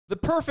The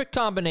perfect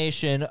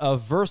combination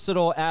of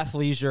versatile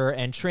athleisure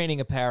and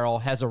training apparel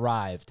has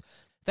arrived.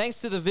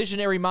 Thanks to the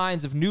visionary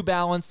minds of New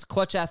Balance,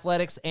 Clutch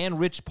Athletics, and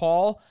Rich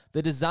Paul,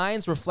 the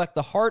designs reflect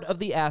the heart of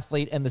the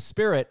athlete and the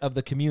spirit of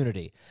the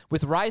community.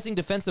 With rising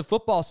defensive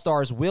football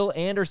stars Will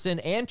Anderson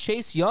and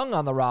Chase Young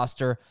on the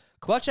roster,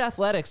 Clutch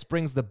Athletics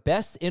brings the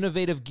best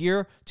innovative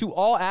gear to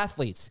all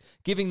athletes,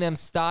 giving them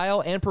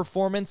style and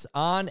performance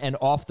on and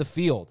off the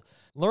field.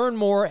 Learn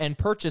more and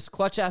purchase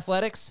Clutch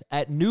Athletics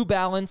at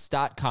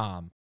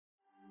newbalance.com.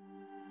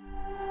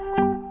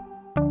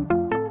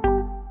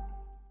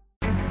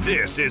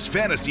 This is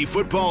Fantasy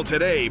Football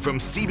Today from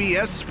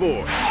CBS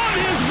Sports. On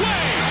his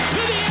way to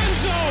the end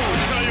zone.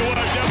 I'll tell you what,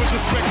 that was a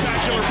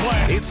spectacular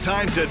play. It's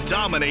time to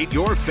dominate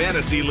your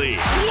fantasy league.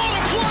 What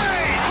a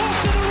play!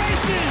 Off to the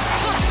races.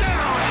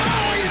 Touchdown.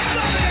 Oh, he's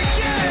done it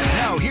again.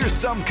 Now here's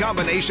some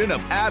combination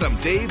of Adam,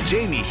 Dave,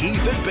 Jamie,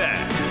 Heath, and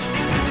Ben.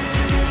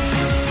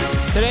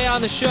 Today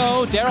on the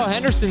show, Darrell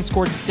Henderson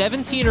scored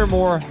 17 or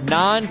more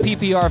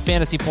non-PPR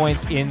fantasy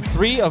points in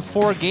 3 of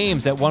 4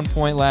 games at one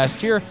point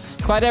last year.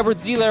 Clyde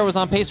Edwards-Helaire was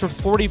on pace for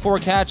 44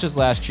 catches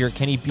last year.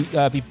 Can he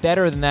be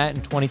better than that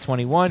in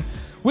 2021?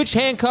 Which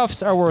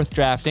handcuffs are worth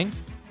drafting?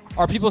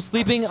 Are people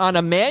sleeping on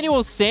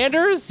Emmanuel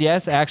Sanders?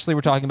 Yes, actually,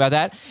 we're talking about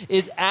that.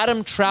 Is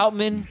Adam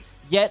Troutman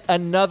yet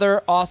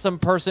another awesome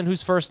person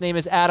whose first name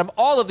is Adam?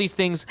 All of these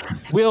things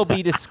will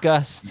be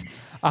discussed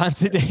on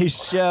today's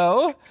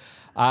show.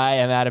 I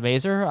am Adam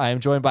Azer. I am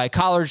joined by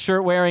collared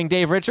shirt wearing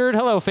Dave Richard.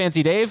 Hello,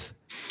 Fancy Dave.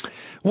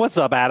 What's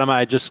up, Adam?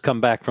 I just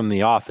come back from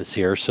the office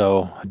here,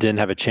 so I didn't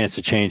have a chance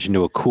to change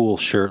into a cool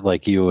shirt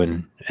like you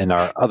and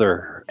our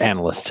other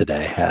analyst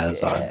today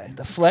has on.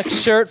 The flex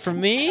shirt for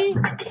me,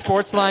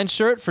 Sportsline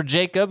shirt for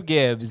Jacob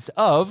Gibbs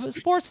of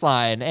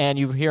Sportsline, and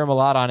you hear him a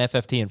lot on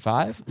FFT and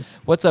 5.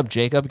 What's up,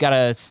 Jacob? Got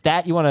a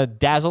stat you want to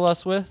dazzle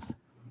us with?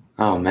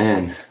 Oh,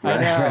 man.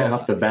 Right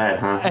off the bat,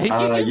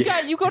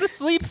 huh? You go to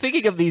sleep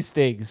thinking of these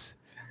things.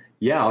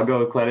 Yeah, I'll go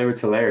with Clyde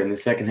Edwards-Helaire. In the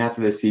second half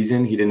of the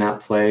season, he did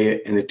not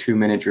play in the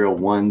 2-minute drill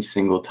one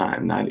single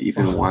time, not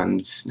even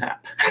one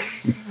snap.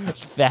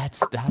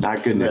 That's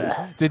not good news.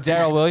 Did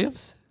Darrell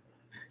Williams?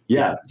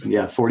 Yeah,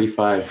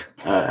 45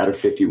 out of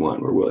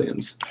 51 were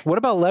Williams. What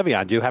about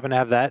Le'Veon? Do you happen to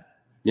have that?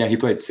 Yeah, he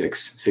played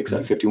 6 out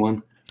of 51.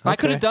 Okay. I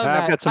could have done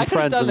that. I've got some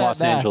friends in Los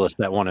Angeles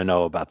that want to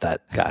know about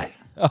that guy.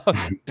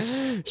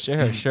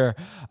 Sure.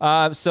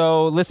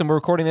 So listen, we're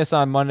recording this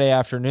on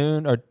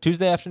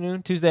Tuesday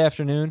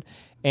afternoon.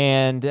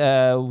 And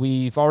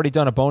we've already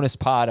done a bonus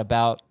pod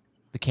about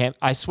the camp.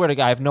 I swear to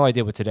God, I have no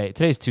idea what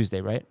today's Tuesday,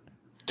 right?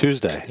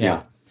 Tuesday.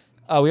 Yeah.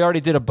 We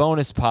already did a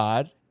bonus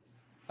pod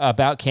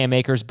about Cam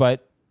Akers,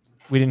 but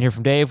we didn't hear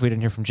from Dave. We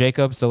didn't hear from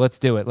Jacob. So let's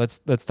do it.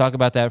 Let's talk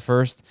about that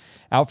first.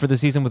 Out for the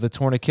season with a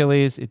torn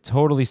Achilles. It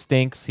totally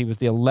stinks. He was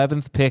the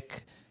 11th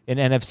pick in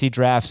NFC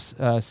drafts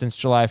since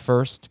July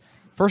 1st.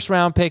 First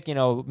round pick,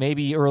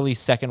 maybe early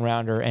second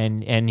rounder,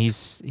 and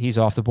he's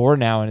off the board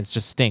now, and it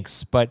just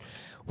stinks. But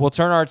we'll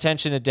turn our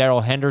attention to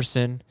Darrell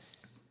Henderson.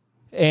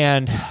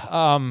 And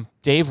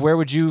Dave, where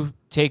would you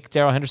take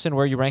Darrell Henderson?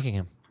 Where are you ranking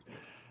him?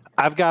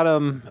 I've got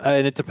him,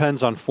 and it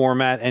depends on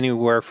format,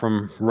 anywhere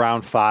from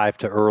round 5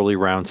 to early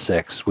round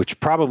 6, which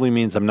probably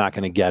means I'm not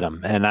going to get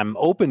him. And I'm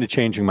open to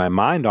changing my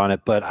mind on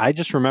it, but I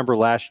just remember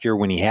last year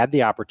when he had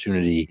the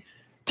opportunity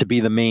to be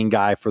the main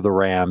guy for the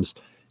Rams,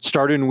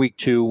 started in week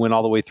 2, went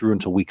all the way through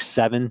until week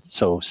 7,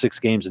 so 6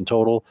 games in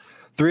total.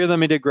 3 of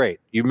them he did great.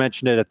 You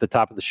mentioned it at the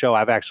top of the show.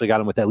 I've actually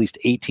got him with at least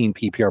 18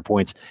 PPR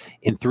points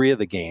in 3 of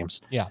the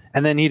games. Yeah.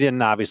 And then he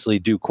didn't obviously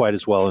do quite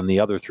as well in the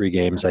other 3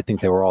 games. I think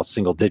they were all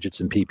single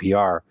digits in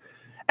PPR.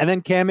 And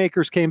then Cam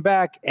Akers came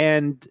back,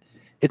 and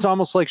it's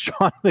almost like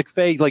Sean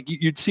McVay, like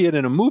you'd see it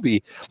in a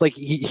movie. Like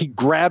he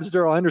grabs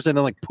Darrell Henderson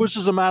and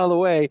pushes him out of the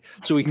way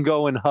so he can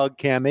go and hug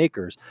Cam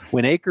Akers.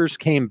 When Akers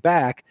came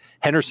back,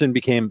 Henderson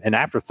became an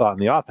afterthought in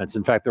the offense.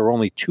 In fact, there were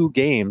only 2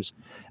 games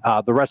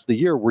the rest of the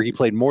year where he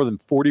played more than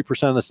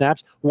 40% of the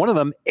snaps. One of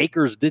them,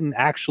 Akers didn't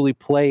actually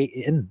play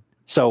in.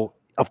 So,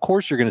 of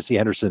course, you're going to see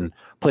Henderson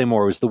play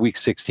more. It was the Week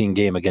 16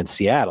 game against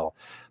Seattle.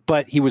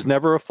 But he was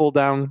never a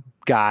full-down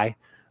guy.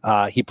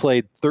 He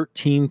played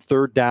 13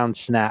 third-down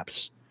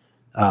snaps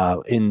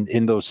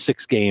in those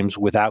 6 games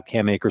without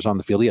Cam Akers on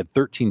the field. He had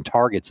 13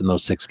 targets in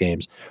those 6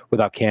 games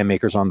without Cam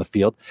Akers on the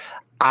field.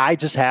 I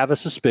just have a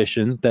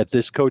suspicion that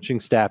this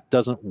coaching staff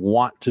doesn't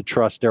want to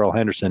trust Darrell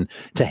Henderson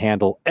to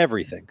handle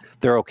everything.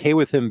 They're okay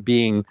with him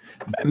being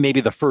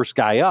maybe the first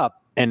guy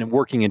up and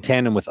working in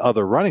tandem with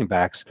other running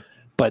backs,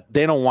 but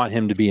they don't want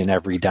him to be an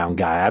every down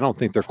guy. I don't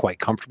think they're quite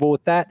comfortable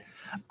with that.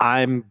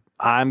 I'm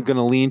going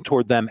to lean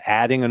toward them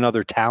adding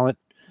another talent.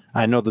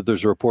 I know that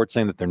there's a report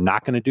saying that they're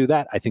not going to do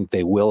that. I think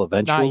they will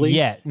eventually.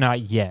 Not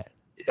yet.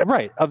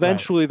 Right.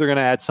 Eventually, They're going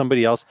to add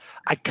somebody else.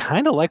 I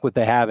kind of like what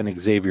they have in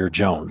Xavier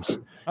Jones.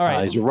 All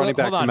right. He's a running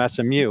back from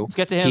SMU. Let's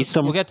get to him.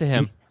 We'll get to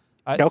him.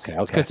 Okay.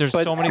 Because there's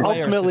so many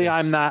layers. Ultimately,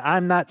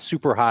 I'm not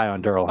super high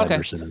on Darrell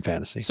Henderson in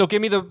fantasy. So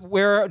give me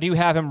where do you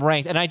have him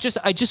ranked? And I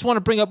just want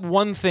to bring up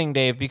one thing,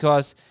 Dave,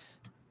 because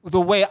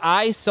the way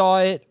I saw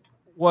it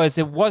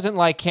it wasn't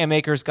like Cam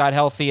Akers got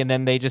healthy and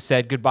then they just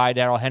said goodbye,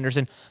 Darrell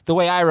Henderson. The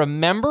way I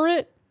remember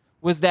it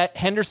was that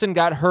Henderson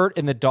got hurt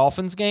in the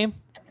Dolphins game.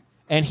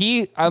 And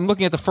I'm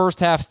looking at the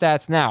first half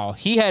stats now.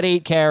 He had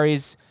 8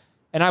 carries,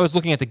 and I was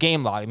looking at the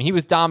game log. I mean, he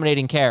was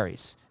dominating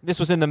carries. This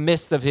was in the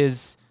midst of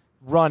his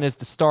run as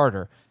the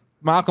starter.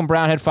 Malcolm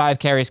Brown had 5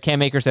 carries.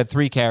 Cam Akers had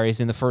 3 carries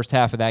in the first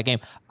half of that game.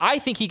 I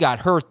think he got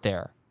hurt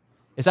there,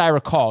 as I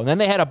recall. And then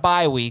they had a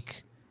bye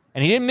week,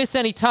 and he didn't miss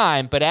any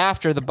time, but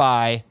after the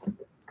bye,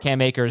 Cam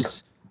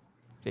Akers,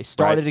 they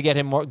started to get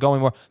him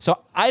going more. So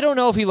I don't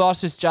know if he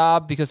lost his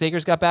job because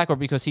Akers got back or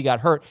because he got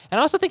hurt. And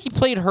I also think he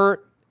played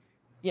hurt.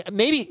 Yeah,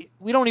 maybe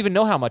we don't even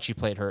know how much he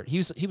played hurt. He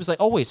was like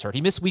always hurt. He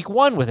missed week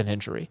 1 with an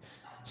injury.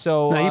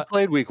 So no, he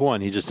played week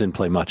 1. He just didn't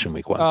play much in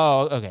week 1.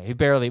 Oh, okay. He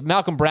barely.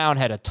 Malcolm Brown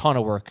had a ton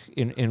of work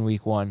in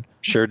week 1.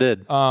 Sure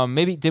did.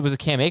 Was it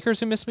Cam Akers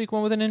who missed week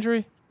 1 with an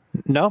injury?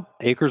 No,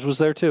 Akers was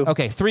there too.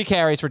 Okay, 3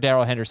 carries for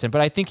Darrell Henderson,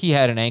 but I think he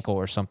had an ankle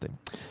or something.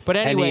 But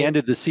anyway, and he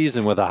ended the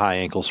season with a high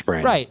ankle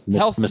sprain. Right,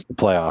 missed the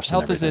playoffs.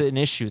 Health is an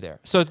issue there.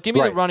 So give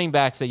me the running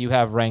backs that you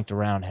have ranked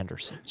around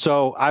Henderson.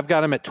 So I've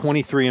got him at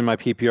 23 in my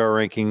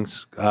PPR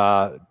rankings.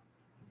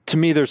 To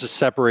me, there's a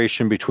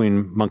separation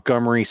between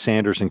Montgomery,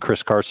 Sanders, and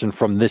Chris Carson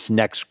from this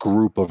next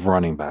group of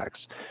running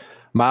backs.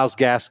 Myles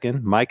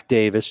Gaskin, Mike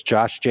Davis,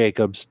 Josh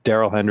Jacobs,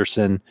 Darrell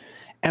Henderson,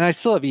 and I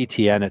still have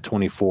ETN at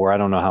 24. I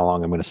don't know how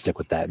long I'm going to stick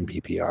with that in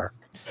PPR.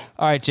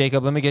 All right,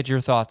 Jacob, let me get your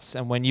thoughts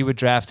and when you would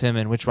draft him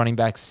and which running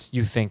backs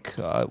you think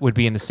would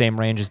be in the same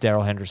range as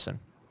Darrell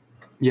Henderson.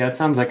 Yeah, it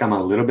sounds like I'm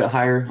a little bit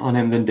higher on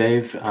him than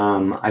Dave.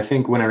 I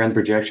think when I ran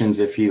projections,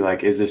 if he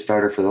is the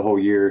starter for the whole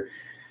year,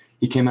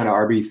 he came out of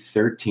RB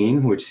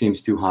 13, which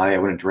seems too high. I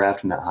wouldn't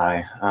draft him that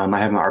high. I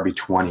have him at RB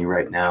 20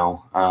 right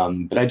now.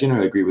 But I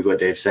generally agree with what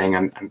Dave's saying.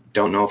 I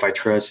don't know if I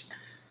trust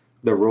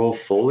the role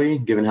fully,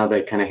 given how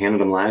they kind of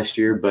handled him last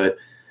year. But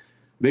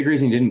the big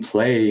reason he didn't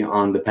play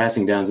on the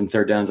passing downs and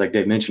third downs, like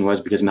Dave mentioned, was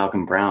because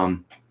Malcolm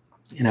Brown.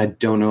 And I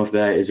don't know if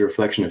that is a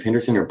reflection of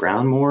Henderson or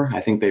Brown more.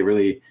 I think they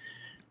really,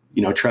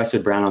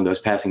 trusted Brown on those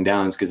passing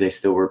downs because they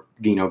still were,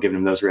 giving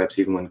him those reps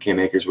even when Cam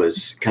Akers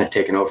was kind of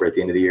taken over at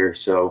the end of the year.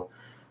 So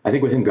I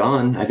think with him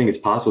gone, I think it's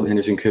possible that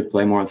Henderson could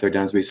play more on third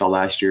downs than we saw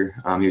last year.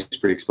 He was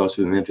pretty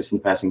explosive in Memphis in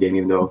the passing game,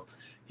 even though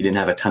he didn't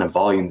have a ton of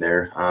volume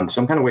there.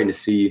 So I'm kind of waiting to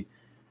see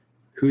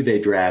who they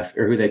draft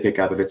or who they pick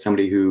up. If it's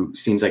somebody who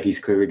seems like he's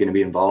clearly going to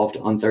be involved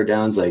on third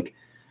downs, that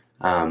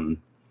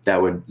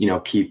would,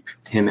 keep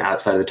him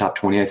outside of the top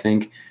 20, I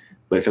think.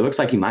 But if it looks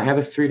like he might have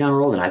a 3-down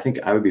role, then I think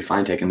I would be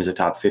fine taking him as a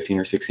top 15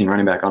 or 16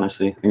 running back,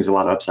 honestly. I think there's a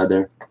lot of upside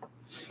there.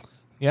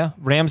 Yeah,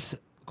 Rams,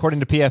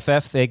 according to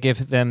PFF, they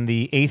give them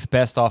the 8th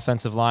best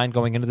offensive line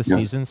going into the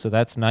season, so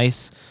that's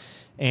nice.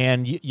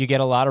 And you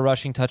get a lot of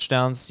rushing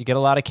touchdowns. You get a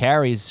lot of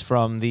carries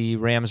from the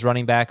Rams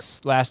running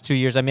backs last 2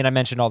 years. I mean, I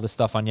mentioned all this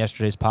stuff on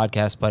yesterday's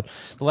podcast, but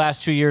the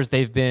last 2 years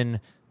they've been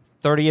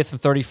 30th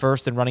and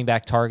 31st in running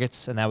back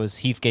targets, and that was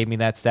Heath gave me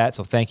that stat,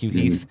 so thank you,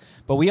 Heath.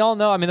 But we all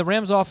know, the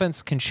Rams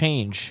offense can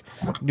change.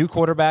 New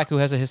quarterback who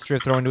has a history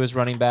of throwing to his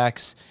running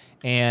backs,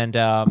 and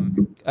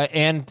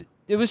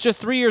it was just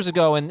 3 years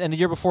ago and the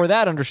year before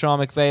that under Sean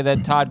McVay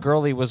that Todd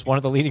Gurley was one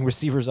of the leading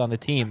receivers on the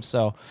team.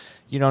 So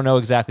you don't know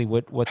exactly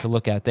what to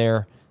look at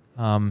there.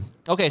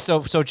 Okay,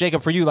 so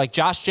Jacob, for you, like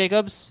Josh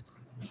Jacobs,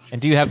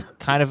 and do you have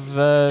kind of,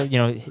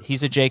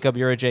 he's a Jacob,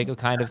 you're a Jacob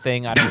kind of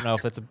thing? I don't know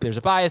if there's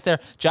a bias there.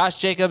 Josh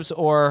Jacobs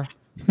or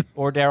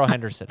Darrell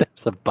Henderson?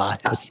 There's a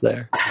bias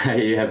there.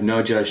 I have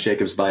no Josh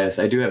Jacobs bias.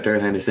 I do have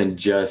Darrell Henderson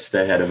just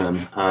ahead of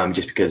him,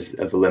 just because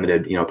of the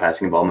limited,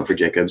 passing involvement for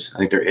Jacobs. I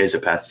think there is a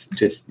path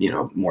to,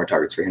 more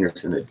targets for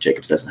Henderson that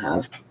Jacobs doesn't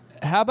have.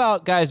 How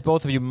about, guys,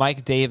 both of you,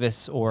 Mike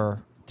Davis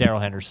or Darrell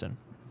Henderson?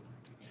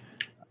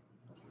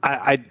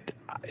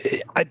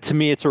 To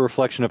me, it's a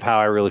reflection of how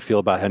I really feel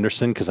about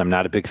Henderson because I'm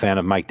not a big fan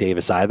of Mike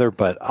Davis either,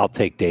 but I'll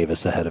take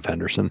Davis ahead of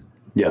Henderson.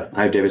 Yeah,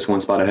 I have Davis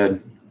one spot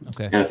ahead.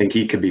 Okay. And I think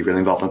he could be really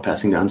involved on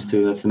passing downs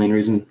too. That's the main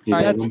reason he's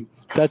ahead of him.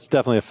 That's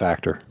definitely a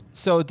factor.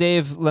 So,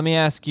 Dave, let me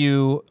ask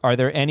you, are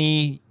there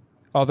any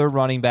other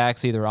running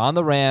backs either on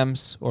the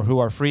Rams or who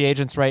are free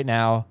agents right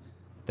now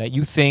that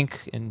you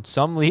think in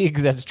some league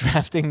that's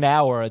drafting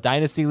now or a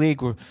dynasty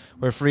league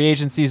where free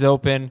agency is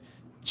open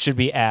should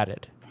be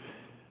added?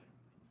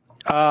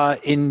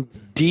 In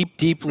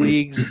deep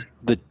leagues,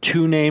 the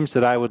two names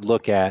that I would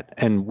look at,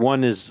 and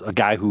one is a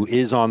guy who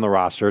is on the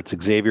roster. It's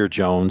Xavier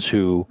Jones,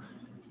 who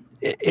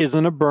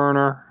isn't a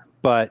burner,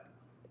 but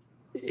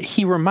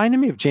he reminded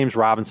me of James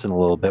Robinson a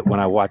little bit when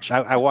I watched.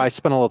 I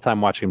spent a little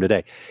time watching him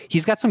today.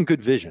 He's got some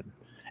good vision,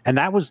 and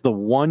that was the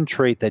one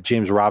trait that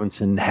James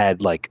Robinson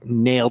had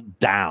nailed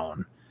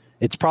down.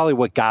 It's probably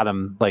what got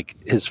him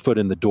his foot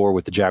in the door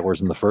with the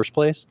Jaguars in the first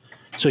place.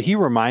 So he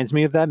reminds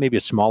me of that, maybe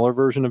a smaller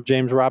version of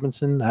James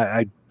Robinson.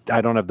 I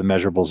don't have the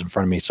measurables in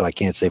front of me, so I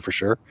can't say for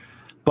sure.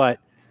 But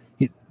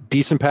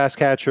decent pass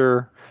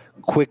catcher,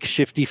 quick,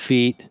 shifty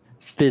feet,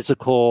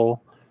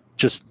 physical,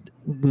 just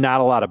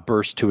not a lot of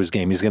burst to his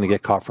game. He's going to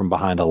get caught from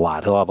behind a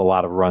lot. He'll have a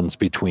lot of runs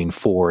between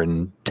 4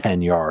 and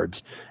 10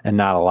 yards and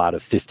not a lot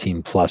of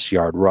 15-plus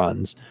yard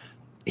runs.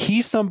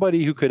 He's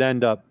somebody who could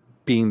end up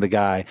being the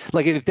guy.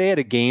 Like if they had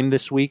a game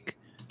this week,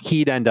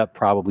 he'd end up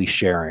probably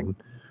sharing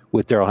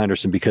with Darrell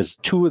Henderson because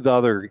two of the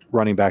other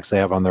running backs they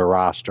have on their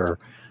roster,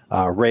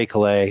 Ray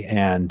Calais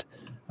and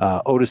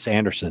Otis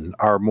Anderson,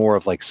 are more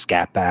of like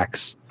scat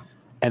backs.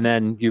 And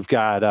then you've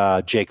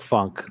got Jake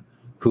Funk,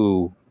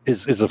 who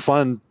is a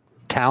fun,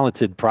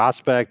 talented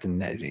prospect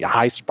and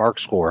high spark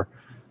score,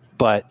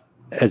 but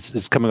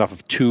is coming off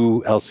of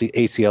two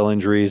ACL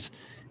injuries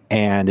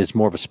and is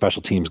more of a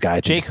special teams guy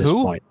at Jake this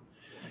who? point.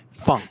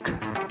 Funk.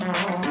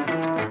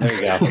 There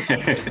you go.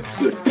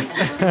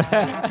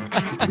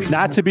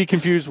 Not to be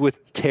confused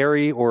with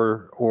Terry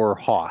or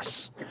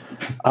Haas.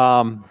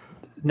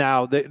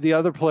 Now, the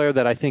other player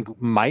that I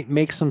think might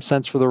make some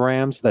sense for the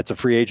Rams, that's a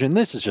free agent.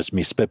 This is just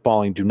me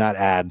spitballing. Do not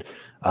add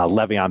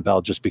Le'Veon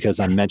Bell just because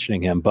I'm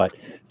mentioning him. But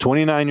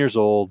 29 years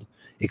old,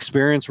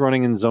 experience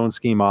running in zone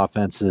scheme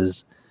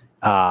offenses,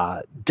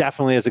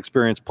 definitely has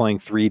experience playing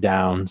 3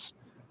 downs.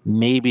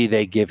 Maybe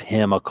they give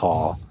him a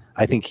call.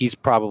 I think he's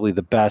probably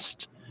the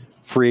best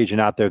free agent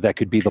out there that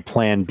could be the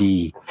plan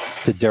B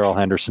to Darrell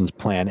Henderson's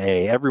plan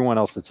A. Everyone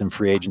else that's in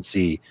free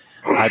agency,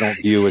 I don't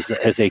view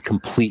as a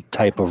complete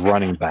type of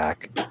running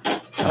back.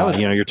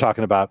 You're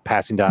talking about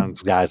passing down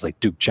guys like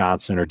Duke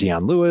Johnson or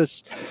Deion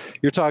Lewis.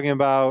 You're talking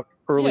about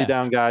early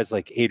down guys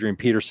like Adrian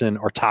Peterson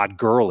or Todd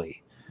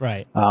Gurley.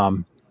 Right.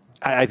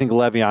 I think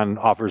Le'Veon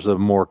offers a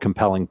more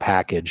compelling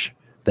package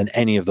than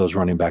any of those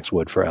running backs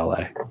would for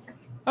LA.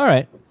 All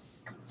right.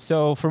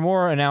 So for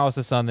more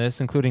analysis on this,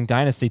 including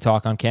Dynasty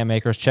talk on Cam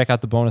Akers, check out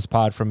the bonus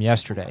pod from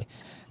yesterday.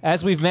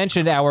 As we've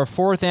mentioned, our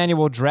 4th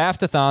annual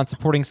Draft-a-thon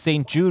supporting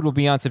St. Jude will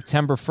be on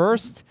September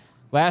 1st.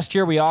 Last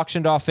year, we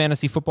auctioned off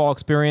fantasy football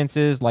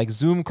experiences like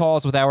Zoom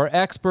calls with our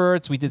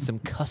experts. We did some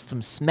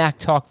custom smack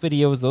talk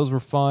videos. Those were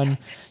fun.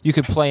 You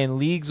could play in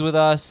leagues with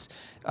us,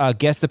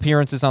 guest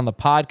appearances on the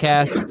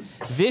podcast.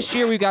 This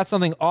year, we've got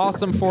something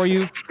awesome for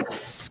you.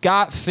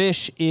 Scott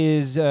Fish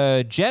is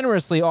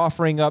generously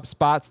offering up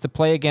spots to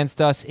play against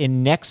us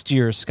in next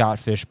year's Scott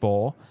Fish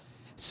Bowl.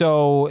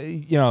 So,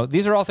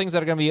 these are all things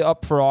that are going to be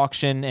up for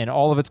auction, and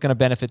all of it's going to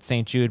benefit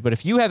St. Jude. But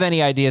if you have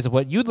any ideas of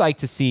what you'd like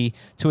to see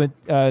to,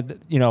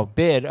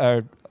 bid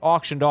or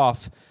auctioned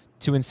off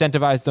to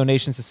incentivize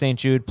donations to St.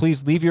 Jude,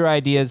 please leave your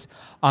ideas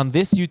on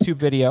this YouTube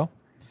video,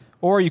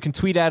 or you can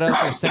tweet at us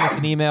or send us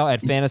an email at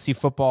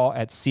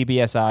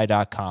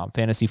fantasyfootball@cbsi.com,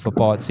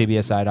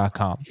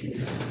 fantasyfootball@cbsi.com.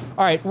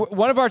 All right,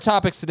 one of our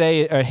topics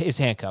today is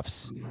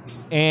handcuffs,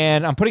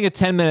 and I'm putting a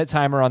 10-minute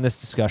timer on this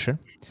discussion.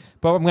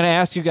 But I'm going to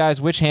ask you guys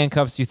which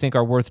handcuffs you think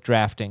are worth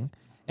drafting.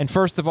 And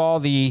first of all,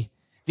 the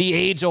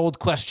age-old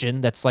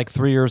question that's like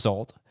 3 years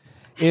old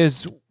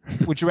is,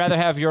 would you rather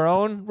have your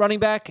own running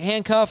back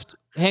handcuff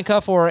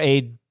or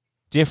a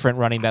different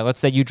running back?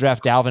 Let's say you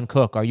draft Dalvin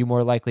Cook. Are you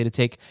more likely to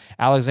take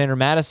Alexander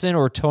Mattison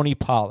or Tony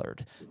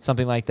Pollard?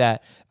 Something like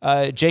that.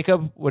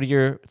 Jacob, what are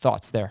your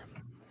thoughts there?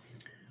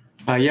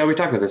 We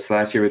talked about this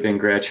last year with Ben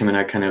Gretchen, and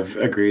I kind of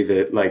agree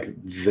that like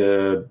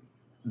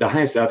the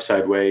highest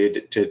upside way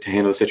to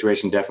handle the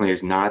situation definitely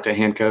is not to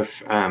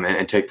handcuff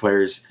and take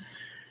players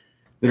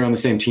that are on the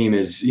same team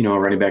as, a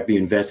running back that you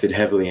invested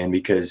heavily in,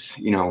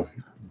 because,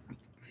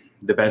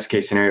 the best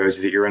case scenario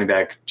is that your running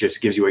back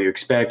just gives you what you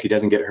expect. He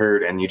doesn't get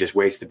hurt, and you just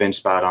waste the bench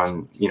spot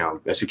on,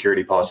 a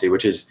security policy,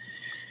 which is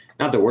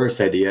not the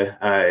worst idea.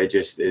 It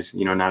just is,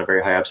 not a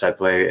very high upside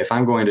play. If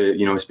I'm going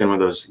to, spend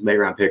one of those late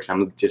round picks,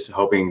 I'm just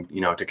hoping,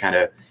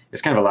 to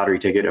it's kind of a lottery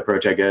ticket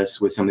approach, I guess,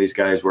 with some of these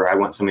guys where I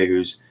want somebody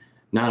who's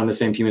not on the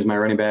same team as my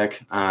running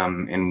back.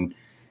 And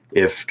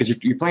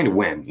because you're playing to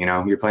win,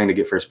 you're playing to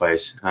get first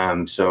place.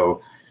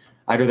 So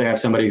I'd rather have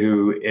somebody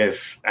who,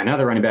 if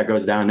another running back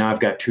goes down, now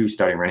I've got 2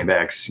 starting running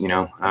backs,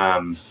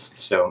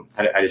 so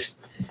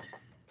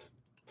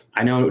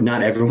I know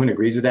not everyone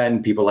agrees with that,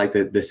 and people like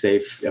the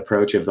safe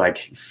approach of like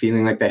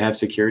feeling like they have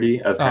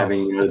security of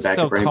having the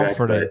backup running back.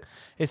 But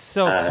it's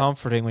so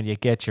comforting when you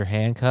get your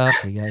handcuff.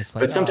 You guys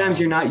but sometimes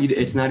you're not.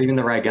 It's not even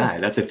the right guy.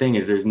 That's the thing.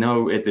 Is there's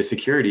the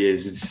security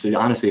is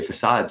honestly a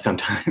facade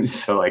sometimes.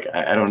 So like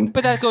I don't.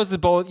 But that goes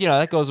with both.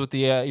 That goes with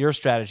the your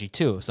strategy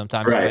too.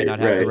 Sometimes you may not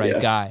have the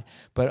right guy.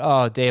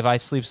 But Dave, I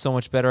sleep so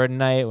much better at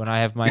night when I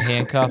have my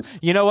handcuff.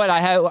 You know what? I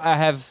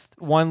have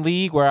one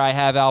league where I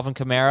have Alvin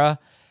Kamara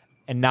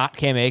and not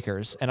Cam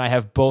Akers, and I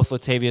have both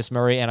Latavius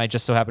Murray, and I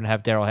just so happen to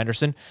have Darrell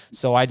Henderson.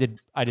 So I did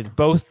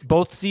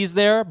both C's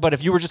there. But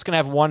if you were just going to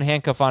have one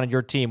handcuff on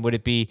your team, would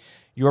it be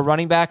your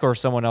running back or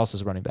someone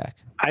else's running back?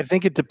 I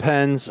think it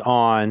depends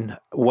on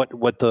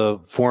what the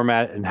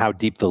format and how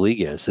deep the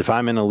league is. If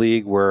I'm in a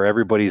league where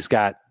everybody's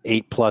got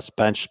 8+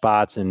 bench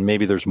spots and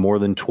maybe there's more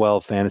than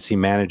 12 fantasy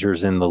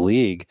managers in the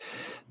league,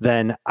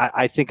 then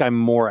I think I'm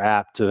more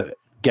apt to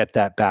get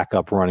that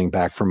backup running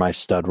back for my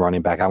stud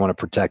running back. I want to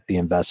protect the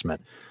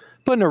investment.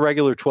 But in a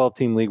regular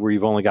 12-team league where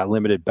you've only got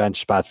limited bench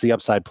spots, the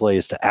upside play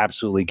is to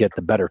absolutely get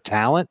the better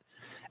talent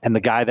and the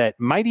guy that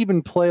might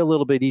even play a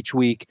little bit each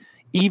week,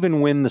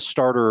 even when the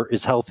starter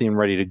is healthy and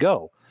ready to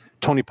go.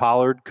 Tony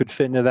Pollard could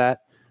fit into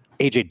that.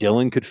 A.J.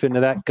 Dillon could fit into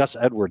that. Gus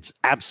Edwards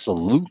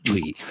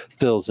absolutely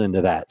fills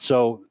into that.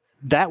 So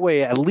that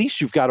way, at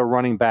least you've got a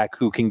running back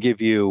who can give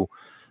you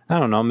I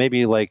don't know,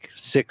 maybe like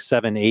 6,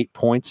 7, 8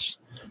 points,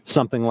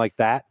 something like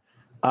that.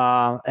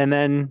 And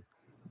then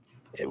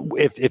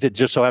if it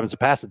just so happens to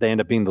pass that they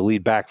end up being the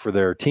lead back for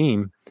their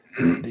team,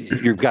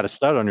 you've got a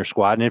stud on your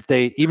squad. And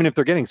even if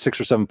they're getting 6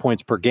 or 7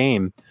 points per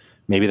game,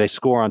 maybe they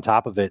score on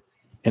top of it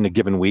in a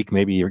given week.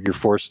 Maybe you're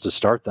forced to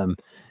start them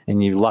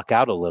and you luck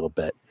out a little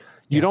bit.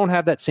 You don't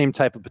have that same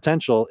type of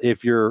potential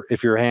if your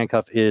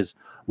handcuff is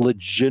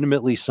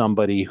legitimately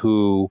somebody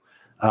who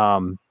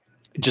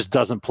just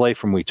doesn't play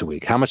from week to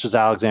week. How much does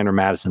Alexander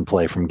Madison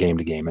play from game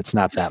to game? It's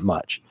not that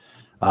much.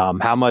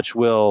 How much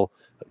will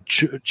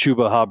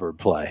Chuba Hubbard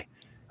play?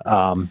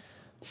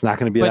 It's not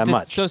going to be that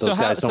much. Those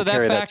guys don't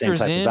carry that same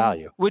type of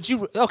value. Would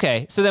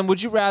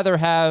you rather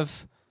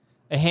have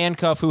a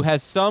handcuff who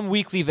has some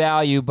weekly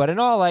value, but in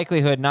all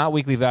likelihood, not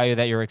weekly value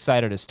that you're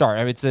excited to start?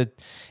 I mean,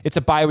 it's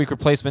a bye week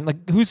replacement.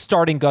 Like, who's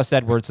starting Gus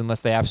Edwards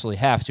unless they absolutely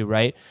have to,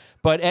 right?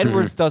 But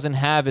Edwards doesn't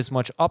have as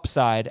much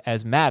upside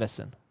as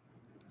Madison.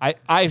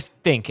 I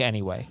think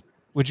anyway.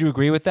 Would you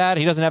agree with that?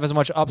 He doesn't have as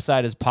much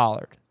upside as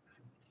Pollard.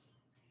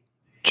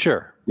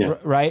 Sure. Yeah.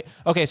 Right?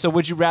 Okay, so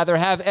would you rather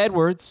have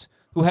Edwards,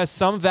 who has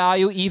some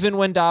value even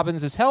when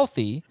Dobbins is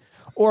healthy,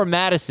 or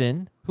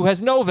Madison, who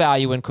has no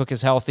value when Cook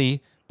is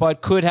healthy,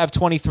 but could have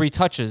 23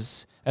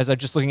 touches, as I'm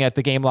just looking at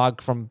the game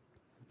log from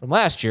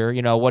last year,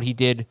 what he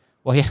did.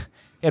 Well, he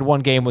had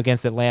one game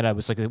against Atlanta. It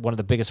was like one of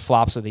the biggest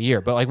flops of the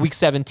year. But like week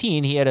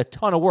 17, he had a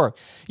ton of work,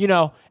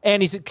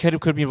 and he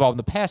could be involved in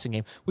the passing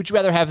game. Would you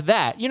rather have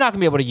that? You're not going to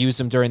be able to use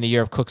him during the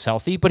year if Cook's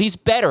healthy, but he's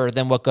better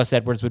than what Gus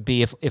Edwards would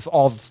be if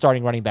all the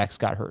starting running backs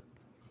got hurt.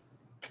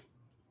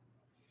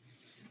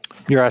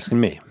 You're asking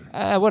me.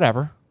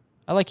 Whatever.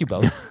 I like you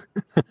both.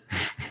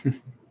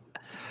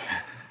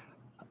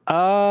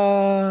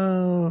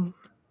 All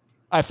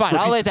right, fine.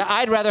 I'll let that.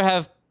 I'd rather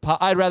have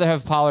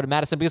Pollard and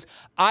Madison because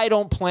I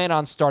don't plan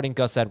on starting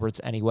Gus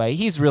Edwards anyway.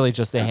 He's really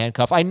just a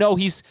handcuff. I know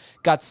he's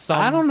got some.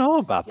 I don't know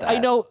about that. I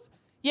know.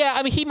 Yeah,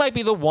 I mean, he might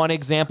be the one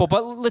example,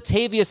 but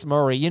Latavius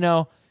Murray,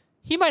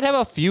 he might have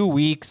a few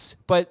weeks,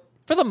 but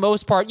for the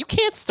most part, you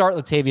can't start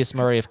Latavius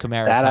Murray if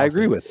Kamara's healthy. I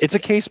agree with. It's a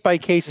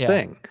case-by-case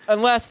thing.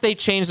 Unless they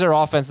change their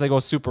offense and they go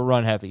super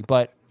run heavy.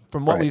 But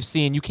from what we've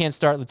seen, you can't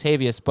start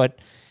Latavius, but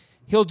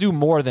he'll do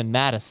more than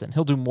Madison.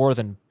 He'll do more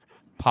than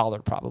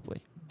Pollard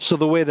probably. So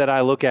the way that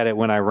I look at it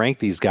when I rank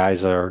these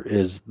guys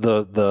is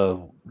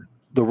the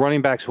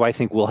running backs who I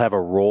think will have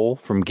a role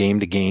from game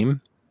to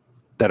game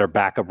that are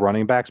backup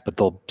running backs, but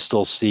they'll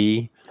still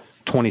see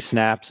 20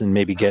 snaps and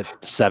maybe get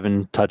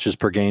 7 touches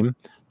per game.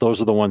 Those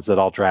are the ones that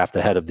I'll draft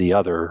ahead of the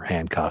other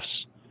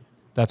handcuffs.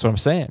 That's what I'm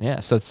saying. Yeah.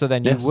 So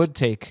then you would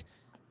take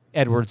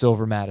Edwards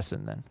over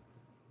Madison then.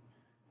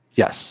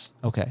 Yes.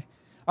 Okay.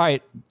 All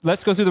right.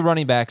 Let's go through the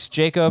running backs.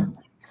 Jacob,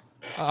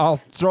 I'll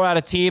throw out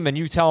a team and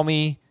you tell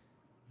me,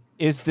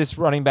 is this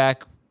running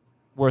back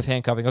worth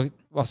handcuffing? Okay,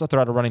 I'll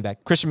throw out a running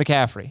back. Christian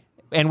McCaffrey.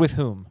 And with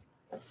whom?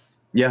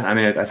 Yeah, I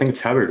mean, I think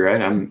it's Hubbard,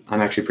 right? I'm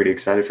actually pretty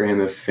excited for him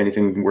if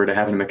anything were to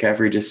happen to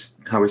McCaffrey,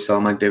 just how we saw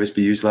Mike Davis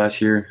be used last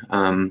year.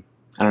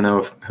 I don't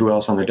know who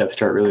else on the depth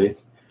chart really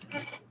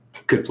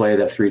could play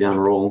that 3-down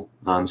role.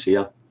 So,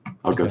 yeah,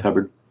 I'll go with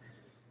Hubbard.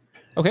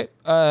 Okay.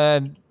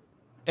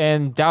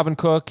 And Dalvin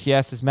Cook,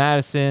 yes, is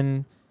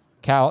Madison.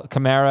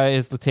 Kamara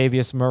is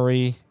Latavius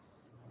Murray.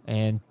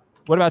 And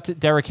what about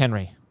Derrick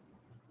Henry?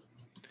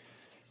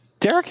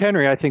 Derrick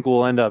Henry, I think,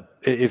 will end up,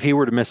 if he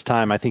were to miss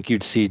time, I think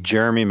you'd see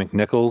Jeremy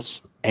McNichols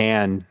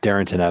and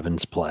Darrington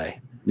Evans play.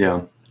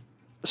 Yeah.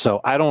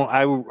 So I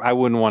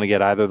wouldn't want to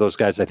get either of those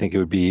guys. I think it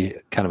would be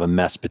kind of a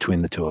mess between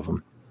the two of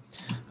them.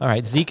 All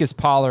right, Zeke is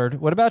Pollard.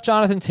 What about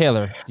Jonathan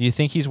Taylor? Do you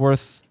think he's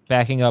worth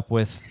backing up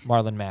with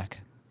Marlon Mack?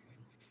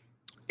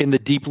 In the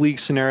deep league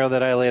scenario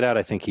that I laid out,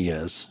 I think he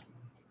is.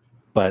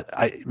 But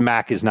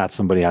Mack is not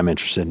somebody I'm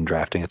interested in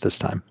drafting at this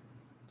time.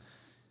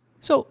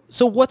 So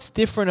what's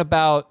different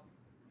about,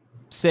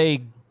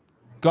 say,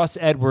 Gus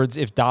Edwards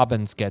if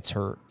Dobbins gets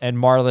hurt and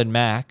Marlon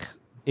Mack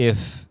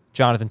if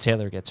Jonathan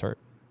Taylor gets hurt?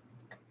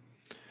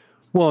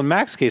 Well, in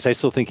Mack's case, I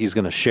still think he's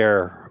going to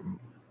share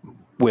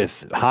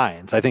with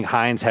Hines. I think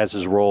Hines has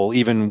his role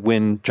even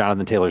when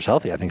Jonathan Taylor's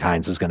healthy. I think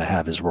Hines is going to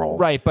have his role.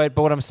 Right, but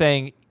what I'm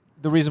saying,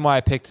 the reason why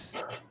I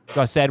picked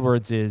Gus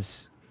Edwards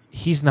is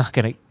he's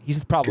probably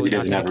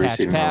not going to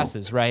catch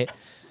passes, right?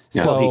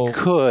 Yeah. So he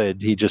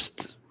could.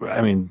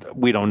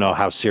 We don't know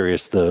how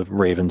serious the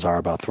Ravens are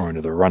about throwing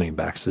to their running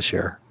backs this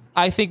year.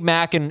 I think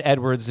Mack and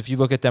Edwards, if you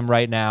look at them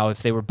right now,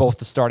 if they were both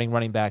the starting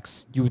running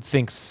backs, you would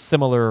think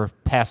similar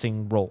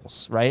passing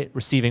roles, right?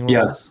 Receiving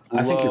roles.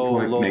 I think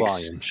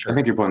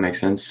your point makes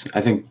sense.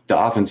 I think the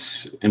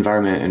offense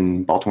environment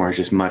in Baltimore is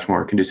just much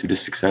more conducive to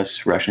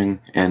success rushing,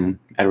 and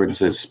Edwards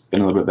has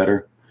been a little bit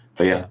better.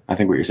 But yeah, I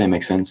think what you're saying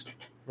makes sense.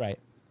 Right.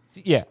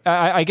 Yeah,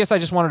 I guess I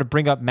just wanted to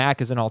bring up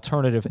Mack as an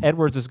alternative.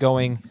 Edwards is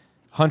going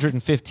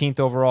 115th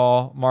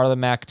overall, Marlon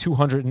Mack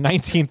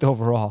 219th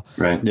overall.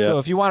 Right. Yeah. So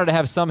if you wanted to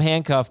have some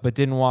handcuff but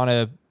didn't want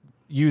to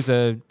use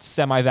a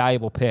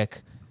semi-valuable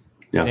pick,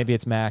 maybe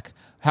it's Mack.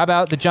 How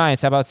about the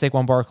Giants? How about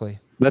Saquon Barkley?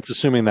 That's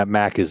assuming that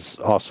Mack is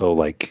also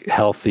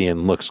healthy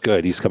and looks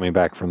good. He's coming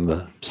back from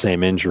the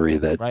same injury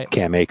that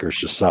Cam Akers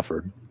just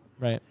suffered.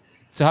 Right.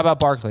 So how about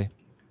Barkley?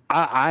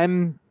 I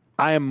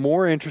am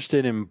more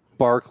interested in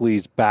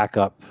Barkley's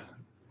backup,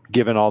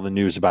 given all the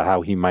news about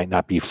how he might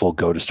not be full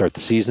go to start the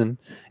season,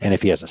 and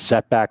if he has a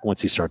setback once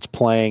he starts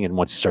playing and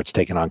once he starts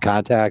taking on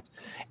contact.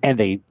 And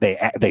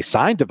they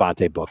signed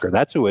Devontae Booker.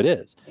 That's who it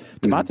is.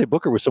 Devontae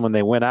Booker was someone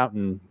they went out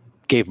and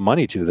gave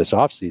money to this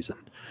offseason.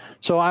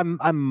 So I'm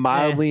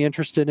mildly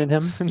interested in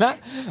him. Not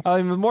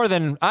more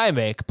than I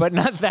make, but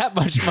not that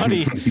much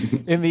money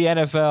in the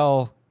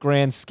NFL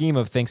grand scheme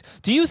of things.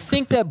 Do you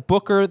think that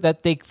Booker,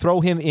 that they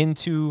throw him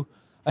into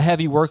a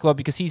heavy workload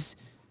because he's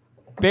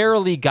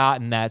barely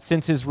gotten that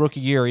since his rookie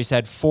year? He's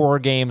had 4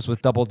 games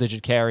with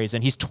double-digit carries,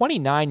 and he's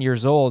 29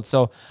 years old.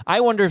 So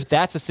I wonder if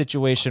that's a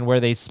situation where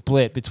they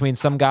split between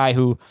some guy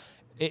who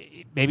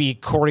maybe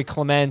Corey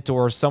Clement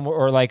or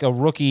like a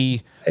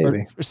rookie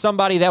or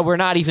somebody that we're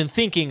not even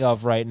thinking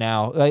of right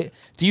now. Like,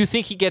 do you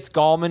think he gets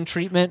Gallman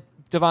treatment,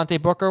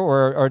 Devontae Booker,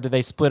 or do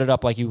they split it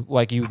up like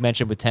you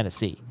mentioned with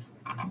Tennessee?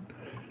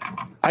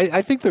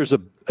 I think there's a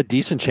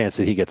decent chance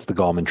that he gets the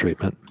Gallman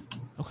treatment.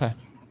 Okay.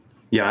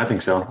 Yeah, I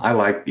think so.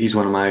 He's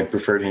one of my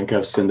preferred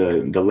handcuffs in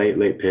the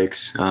late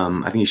picks.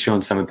 I think he's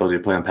shown some ability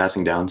to play on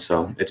passing down,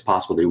 so it's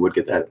possible that he would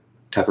get that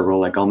type of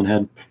role like Gallman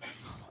had.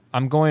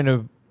 I'm going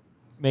to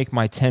make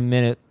my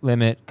 10-minute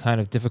limit kind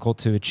of difficult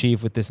to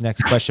achieve with this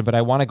next question, but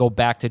I want to go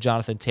back to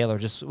Jonathan Taylor.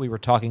 Just we were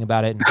talking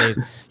about it, and Dave,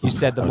 you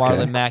said the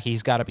Marlon Mack,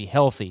 he's got to be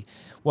healthy.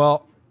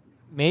 Well,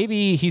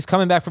 maybe he's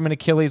coming back from an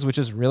Achilles, which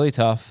is really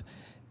tough.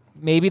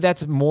 Maybe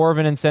that's more of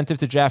an incentive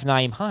to draft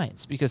Nyheim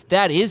Hines, because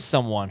that is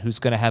someone who's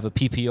going to have a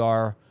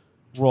PPR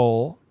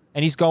role,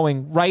 and he's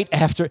going right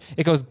after.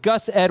 It goes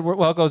Gus Edwards.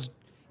 Well, it goes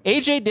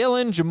A.J.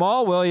 Dillon,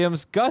 Jamal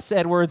Williams, Gus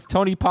Edwards,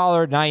 Tony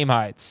Pollard, Nyheim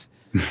Hines.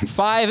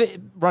 5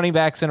 running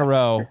backs in a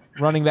row,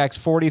 running backs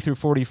 40 through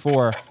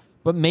 44.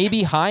 But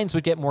maybe Hines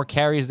would get more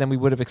carries than we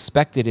would have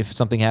expected if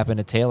something happened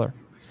to Taylor.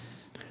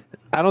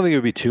 I don't think it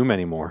would be too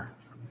many more.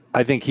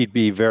 I think he'd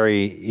be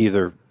very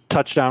either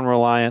touchdown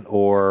reliant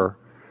or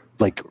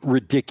like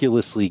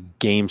ridiculously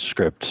game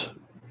script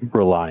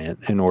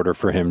reliant in order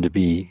for him to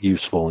be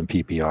useful in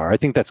PPR. I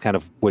think that's kind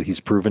of what he's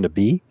proven to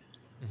be.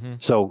 Mm-hmm.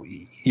 So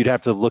you'd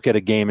have to look at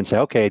a game and say,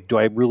 okay, do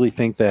I really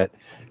think that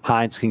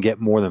Hines can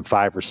get more than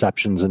 5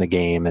 receptions in a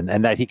game and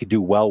that he could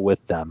do well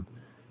with them?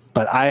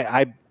 But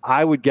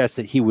I would guess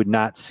that he would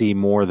not see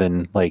more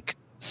than like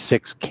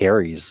 6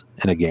 carries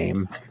in a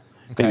game,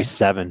 maybe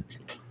 7.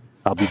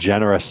 I'll be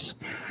generous.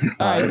 If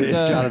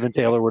Jonathan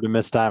Taylor were to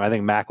miss time, I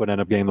think Mack would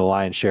end up getting the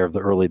lion's share of the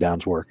early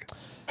downs work.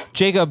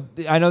 Jacob,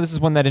 I know this is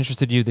one that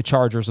interested you, the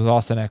Chargers with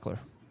Austin Eckler.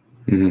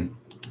 Mm-hmm.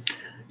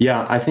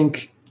 Yeah, I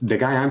think the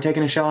guy I'm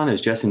taking a shot on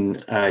is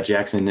Justin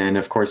Jackson, and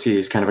of course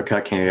he's kind of a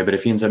cut candidate, but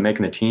if he ends up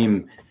making the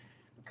team,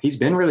 he's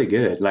been really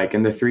good. Like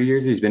in the 3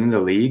 years that he's been in the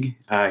league,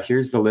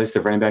 here's the list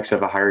of running backs who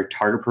have a higher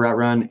target per route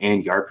run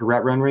and yard per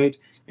route run rate.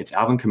 It's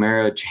Alvin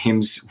Kamara,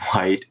 James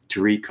White,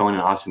 Tariq Cohen,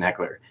 and Austin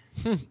Eckler.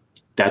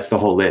 That's the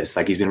whole list.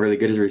 Like he's been really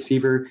good as a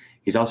receiver.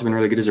 He's also been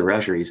really good as a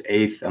rusher. He's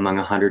 8th among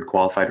 100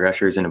 qualified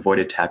rushers in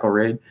avoided tackle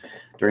rate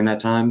during that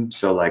time.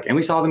 So and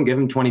we saw them give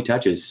him 20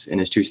 touches in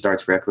his 2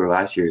 starts for Eckler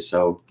last year.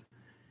 So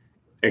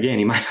again,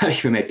 he might not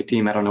even make the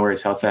team. I don't know where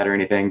his health's at or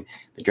anything.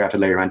 They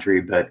drafted Larry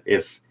Rountree, but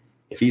if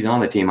he's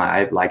on the team,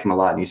 I like him a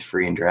lot, and he's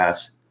free in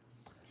drafts.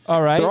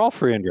 All right. They're all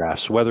free in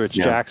drafts, whether it's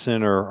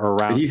Jackson or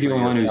Rountree. But he's the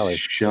only one who's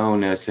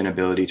shown us an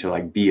ability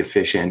to be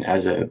efficient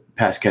as a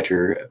pass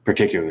catcher,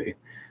 particularly.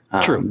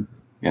 True.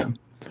 Yeah.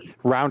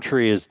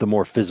 Rountree is the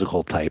more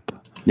physical type.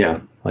 Yeah.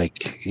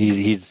 Like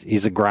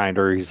he's a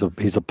grinder. He's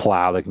a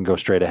plow that can go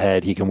straight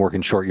ahead. He can work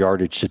in short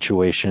yardage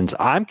situations.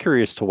 I'm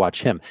curious to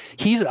watch him.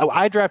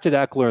 I drafted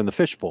Eckler in the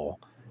fishbowl,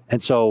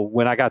 and so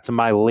when I got to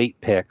my late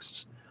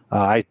picks,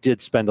 I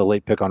did spend a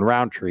late pick on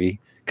Rountree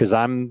because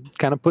I'm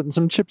kind of putting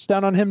some chips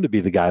down on him to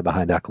be the guy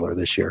behind Eckler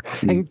this year.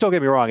 Mm-hmm. And don't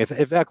get me wrong, if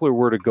Eckler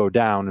were to go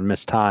down and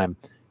miss time,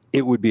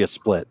 it would be a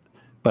split.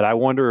 But I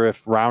wonder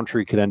if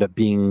Rountree could end up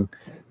being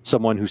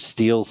someone who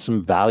steals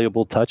some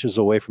valuable touches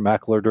away from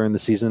Eckler during the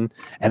season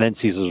and then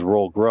sees his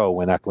role grow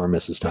when Eckler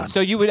misses time.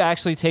 So you would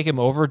actually take him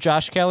over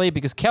Josh Kelly,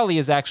 because Kelly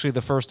is actually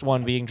the first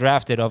one being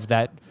drafted of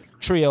that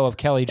trio of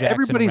Kelly, Jackson,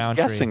 Everybody's and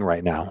Rountree. Guessing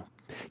right now.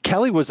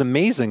 Kelly was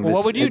amazing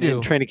what would you do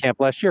in training camp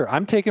last year?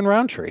 I'm taking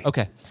Rountree.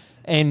 Okay.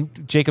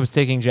 And Jacob's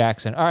taking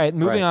Jackson. All right,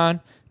 moving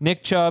on.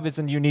 Nick Chubb is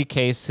a unique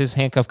case. His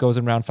handcuff goes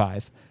in round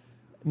 5.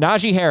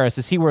 Najee Harris,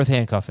 is he worth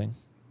handcuffing?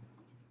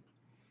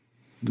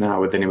 Not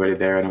with anybody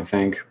there, I don't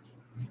think.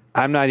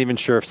 I'm not even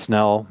sure if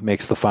Snell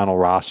makes the final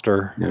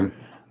roster. Yeah.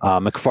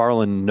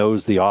 McFarland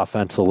knows the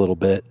offense a little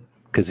bit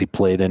because he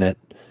played in it.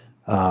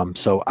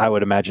 So I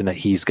would imagine that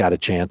he's got a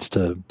chance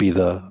to be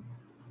the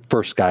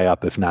first guy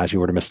up if Najee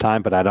were to miss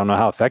time, but I don't know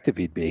how effective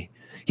he'd be.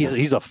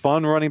 He's a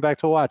fun running back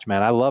to watch,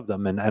 man. I loved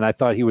him, and I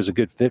thought he was a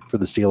good fit for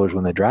the Steelers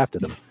when they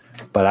drafted him.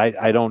 But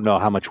I don't know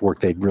how much work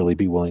they'd really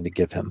be willing to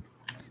give him.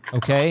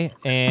 Okay,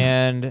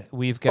 and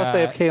we've got... Plus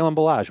they have Kalen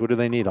Ballage. What do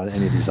they need on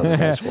any of these other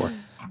guys for?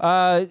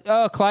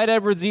 Clyde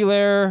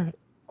Edwards-Helaire.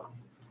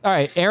 All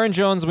right, Aaron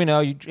Jones, we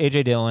know.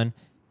 A.J. Dillon.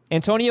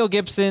 Antonio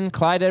Gibson,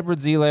 Clyde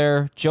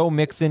Edwards-Helaire, Joe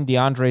Mixon,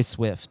 DeAndre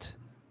Swift.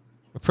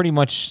 We're pretty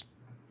much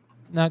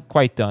not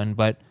quite done,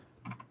 but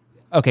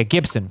okay,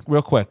 Gibson,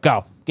 real quick.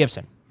 Go,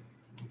 Gibson.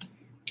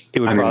 It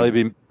would probably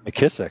be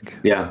McKissick.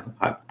 Yeah,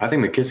 I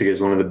think McKissick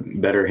is one of the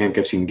better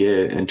handcuffs you can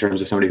get in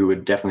terms of somebody who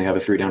would definitely have a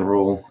 3-down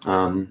role.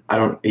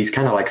 He's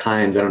kind of like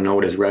Hines. I don't know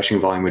what his rushing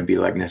volume would be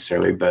like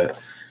necessarily, but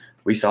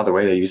we saw the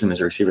way they used him as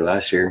a receiver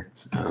last year.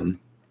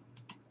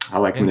 I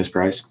like him this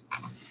price.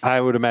 I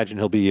would imagine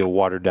he'll be a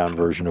watered down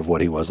version of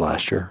what he was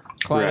last year.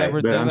 Clyde Right,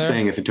 Edwards but in I'm there?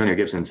 saying if Antonio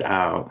Gibson's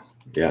out,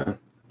 yeah.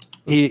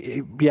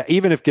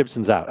 Even if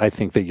Gibson's out, I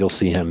think that you'll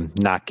see him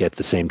not get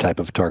the same type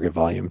of target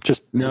volume.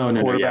 Just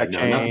quarterback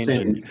change,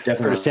 and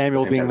Curtis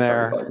Samuel being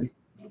there.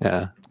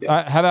 Yeah.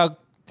 How about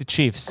the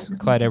Chiefs?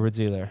 Clyde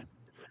Edwards-Helaire.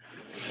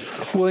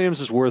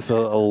 Williams is worth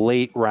a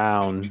late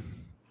round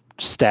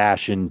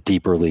stash in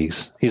deeper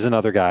leagues. He's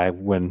another guy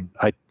who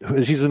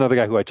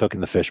I took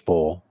in the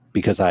fishbowl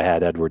because I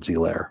had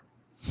Edwards-Helaire.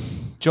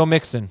 Joe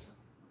Mixon.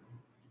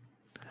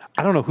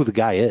 I don't know who the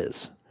guy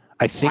is.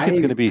 I think it's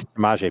going to be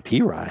Samaje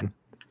Perine.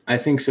 I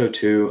think so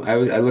too. I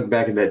looked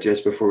back at that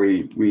just before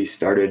we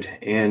started,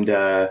 and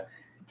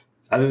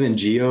other than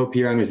Gio,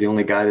 Perine was the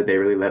only guy that they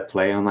really let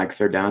play on like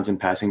third downs and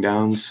passing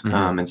downs.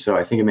 Mm-hmm. And so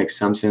I think it makes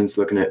some sense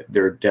looking at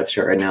their depth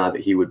chart right now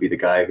that he would be the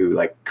guy who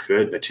like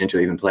could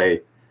potentially even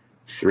play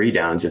 3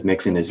 downs if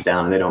Mixon is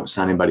down and they don't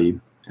sign anybody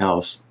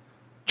else.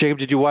 Jacob,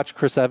 did you watch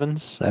Chris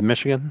Evans at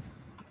Michigan?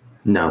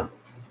 No.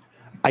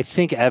 I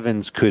think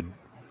Evans could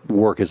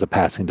work as a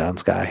passing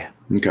downs guy.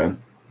 Okay.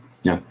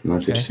 Yeah,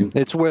 that's interesting.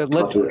 It's where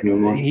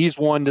he's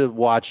one to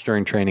watch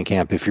during training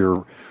camp if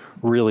you're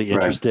really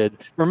interested.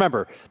 Right.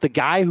 Remember, the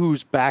guy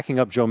who's backing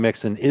up Joe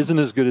Mixon isn't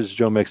as good as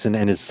Joe Mixon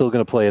and is still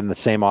going to play in the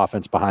same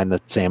offense behind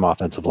the same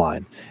offensive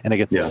line and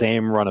against the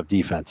same run of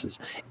defenses.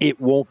 It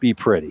won't be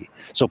pretty.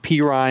 So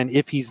Perine,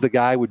 if he's the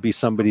guy, would be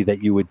somebody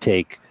that you would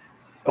take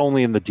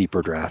only in the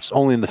deeper drafts,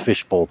 only in the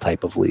fishbowl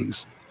type of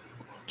leagues.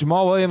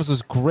 Jamal Williams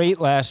was great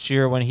last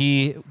year when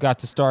he got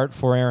to start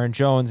for Aaron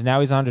Jones. Now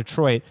he's on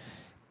Detroit.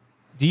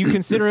 Do you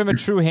consider him a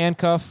true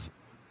handcuff,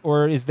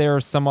 or is there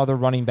some other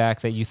running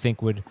back that you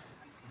think would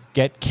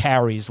get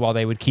carries while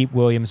they would keep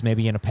Williams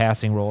maybe in a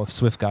passing role if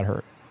Swift got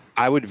hurt?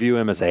 I would view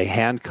him as a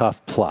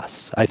handcuff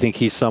plus. I think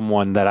he's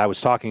someone that I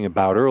was talking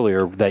about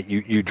earlier that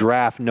you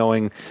draft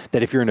knowing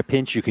that if you're in a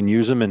pinch, you can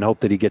use him and hope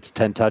that he gets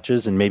 10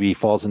 touches and maybe he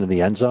falls into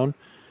the end zone.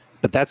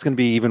 But that's going to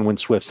be even when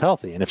Swift's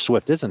healthy. And if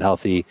Swift isn't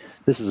healthy,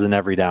 this is an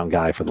every down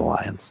guy for the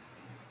Lions.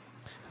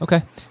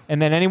 Okay.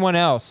 And then anyone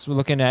else? We're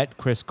looking at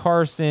Chris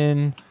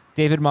Carson,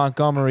 David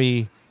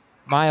Montgomery,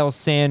 Miles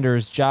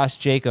Sanders, Josh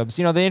Jacobs.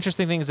 You know, the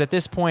interesting thing is at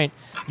this point,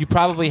 you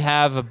probably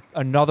have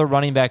another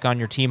running back on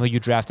your team who you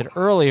drafted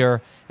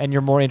earlier, and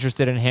you're more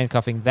interested in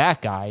handcuffing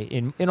that guy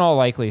in all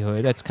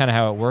likelihood. That's kind of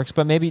how it works,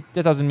 but maybe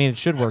that doesn't mean it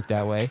should work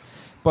that way.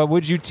 But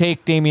would you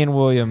take Damian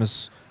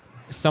Williams,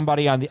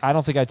 somebody on the – I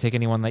don't think I'd take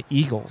anyone like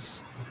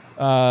Eagles.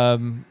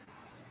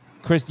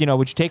 Chris, would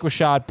you take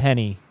Rashad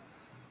Penny?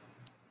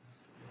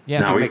 Yeah,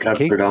 no, we've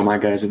covered all my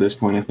guys at this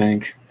point, I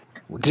think.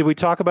 Did we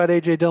talk about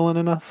A.J. Dillon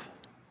enough?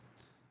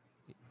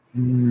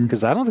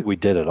 Because I don't think we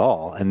did at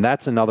all. And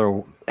that's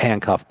another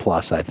handcuff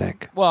plus, I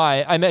think. Well,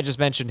 I just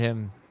mentioned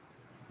him.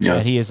 Yeah.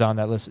 That he is on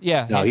that list.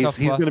 Yeah. No, he's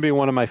going to be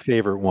one of my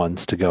favorite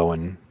ones to go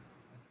and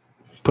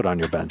put on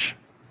your bench.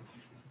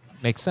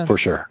 Makes sense. For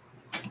sure.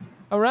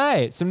 All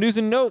right. Some news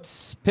and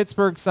notes.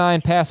 Pittsburgh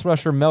signed pass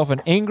rusher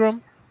Melvin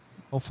Ingram.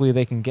 Hopefully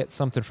they can get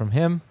something from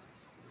him.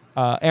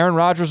 Aaron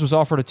Rodgers was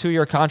offered a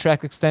 2-year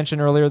contract extension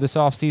earlier this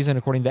offseason,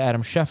 according to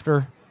Adam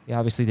Schefter. He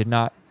obviously did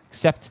not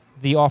accept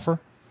the offer.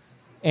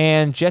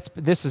 And Jets,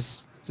 this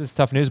is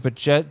tough news, but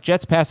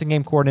Jets passing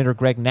game coordinator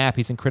Greg Knapp,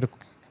 he's in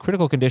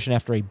critical condition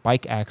after a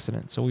bike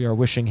accident, so we are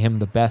wishing him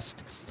the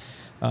best.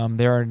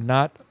 There are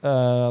not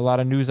a lot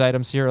of news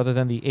items here other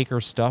than the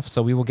Akers stuff,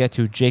 so we will get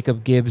to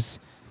Jacob Gibbs'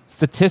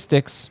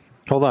 statistics.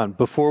 Hold on.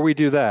 Before we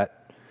do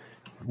that,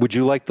 would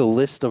you like the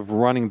list of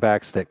running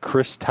backs that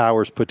Chris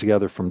Towers put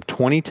together from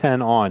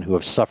 2010 on who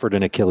have suffered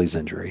an Achilles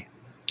injury?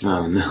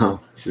 Oh, no.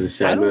 This is a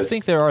sad list. I don't list.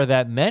 think there are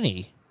that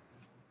many.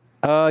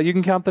 You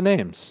can count the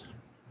names.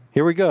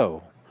 Here we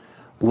go.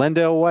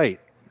 Lendale White.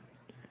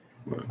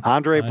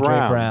 Andre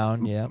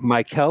Brown. Yeah.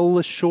 Mikel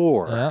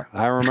LaShore. Yeah.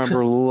 I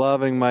remember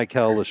loving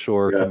Mikel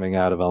LaShore coming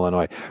out of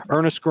Illinois.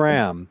 Ernest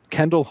Graham.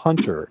 Kendall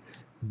Hunter.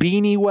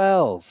 Beanie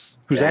Wells,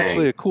 who's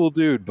actually a cool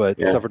dude,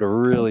 but suffered a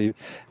really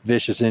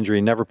vicious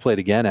injury. Never played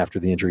again after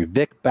the injury.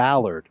 Vic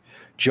Ballard.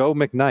 Joe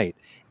McKnight.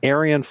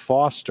 Arian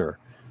Foster.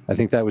 I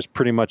think that was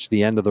pretty much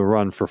the end of the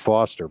run for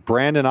Foster.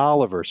 Brandon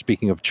Oliver,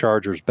 speaking of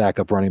Chargers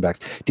backup running backs.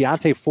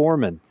 Deontay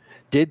Foreman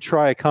did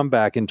try a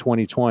comeback in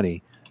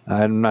 2020.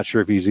 I'm not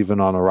sure if he's even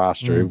on a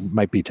roster. It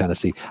might be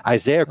Tennessee.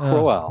 Isaiah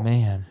Crowell.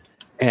 Man.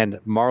 And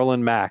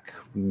Marlon Mack.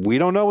 We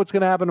don't know what's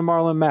going to happen to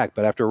Marlon Mack,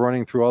 but after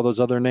running through all those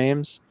other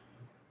names,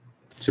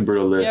 it's a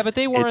brutal list. Yeah, but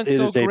they weren't it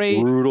so is great.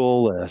 A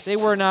brutal list. They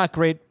were not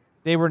great.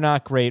 They were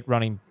not great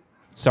running.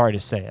 Sorry to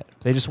say it.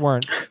 They just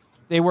weren't.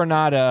 They were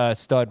not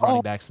stud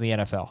running backs in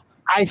the NFL.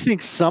 I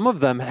think some of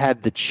them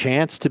had the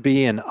chance to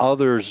be, and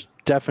others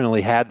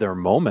definitely had their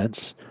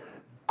moments.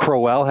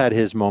 Crowell had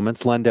his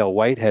moments. Lendale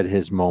White had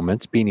his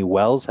moments. Beanie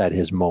Wells had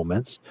his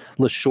moments.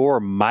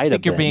 LaShore might have I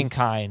think been. you're being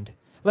kind.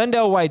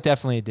 Lendale White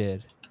definitely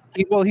did.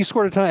 He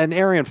scored a ton. And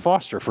Arian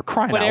Foster, for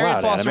crying out Arian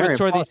loud. Foster was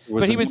toward the,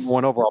 but he was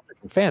one overall pick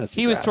in fantasy.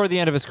 He was toward the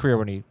end of his career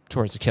when he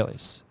tore his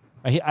Achilles.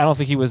 I don't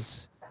think he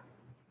was.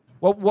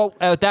 Well,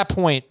 at that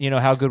point,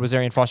 how good was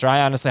Arian Foster?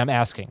 I'm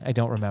asking. I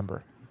don't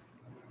remember.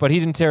 But he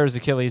didn't tear his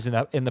Achilles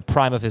in the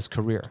prime of his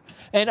career.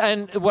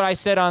 And what I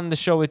said on the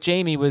show with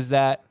Jamie was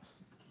that,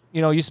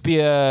 used to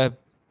be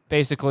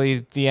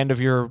basically the end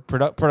of your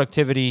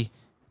productivity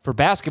for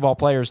basketball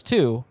players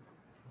too.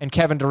 And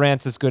Kevin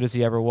Durant's as good as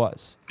he ever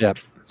was. Yep.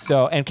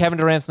 So, and Kevin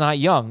Durant's not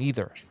young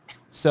either.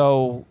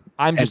 So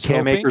I'm just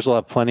Cam hoping. Akers will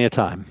have plenty of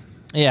time.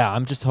 Yeah,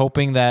 I'm just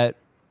hoping that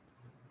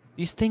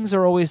these things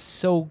are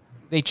always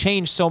they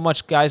change so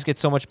much. Guys get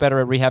so much better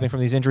at rehabbing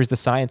from these injuries. The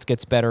science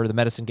gets better. The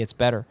medicine gets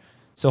better.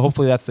 So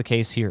hopefully that's the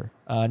case here.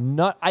 I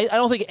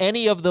don't think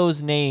any of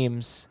those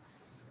names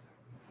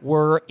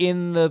were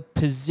in the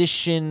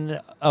position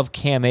of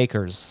Cam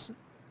Akers.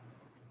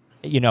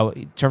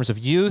 In terms of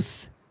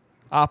youth,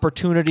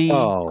 opportunity,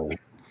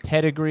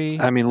 pedigree.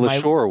 I mean,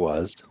 LaShore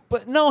was.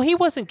 But no, he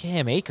wasn't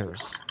Cam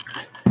Akers.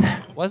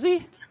 Was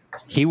he?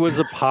 He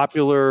was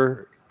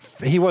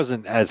he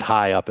wasn't as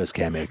high up as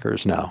Cam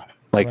Akers, no.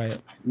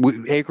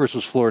 Akers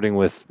was flirting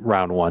with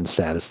round one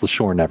status.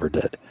 LaShore never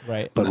did.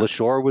 Right. But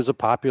LaShore was a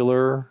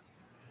popular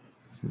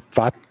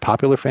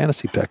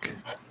fantasy pick.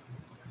 All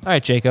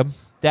right, Jacob.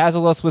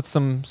 Dazzle us with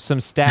some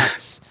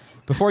stats.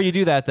 Before you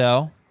do that,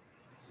 though,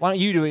 why don't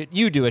you do it?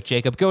 You do it,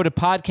 Jacob. Go to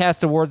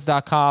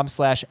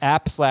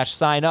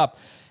podcastawards.com/app/sign up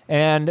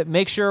and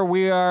make sure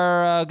we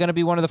are going to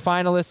be one of the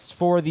finalists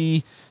for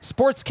the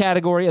sports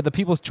category of the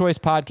People's Choice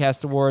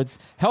Podcast Awards.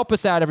 Help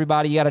us out,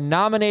 everybody. You got to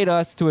nominate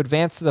us to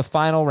advance to the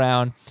final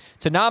round.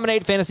 To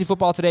nominate Fantasy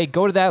Football Today,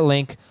 go to that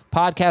link,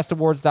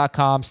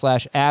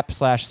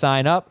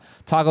 podcastawards.com/app/sign up.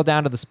 Toggle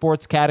down to the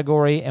sports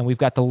category, and we've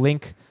got the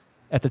link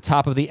at the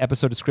top of the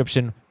episode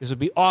description. This would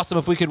be awesome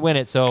if we could win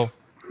it, so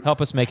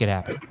help us make it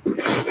happen.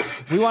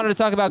 We wanted to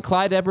talk about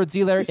Clyde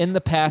Edwards-Helaire in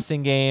the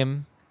passing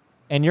game,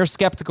 and you're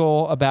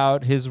skeptical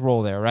about his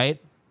role there, right?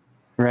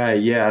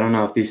 Right, yeah. I don't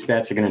know if these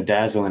stats are going to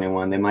dazzle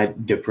anyone. They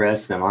might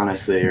depress them,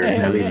 honestly, or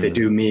at least they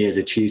do me as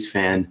a Chiefs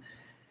fan.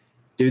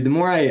 Dude, the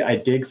more I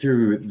dig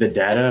through the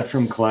data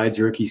from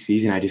Clyde's rookie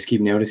season, I just keep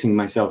noticing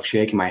myself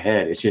shaking my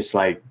head. It's just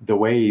like the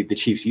way the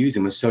Chiefs used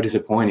him was so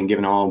disappointing,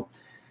 given all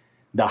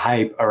the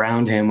hype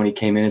around him when he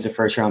came in as a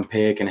first-round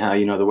pick and how,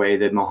 the way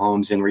that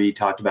Mahomes and Reed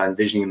talked about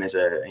envisioning him as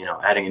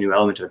adding a new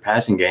element to the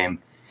passing game.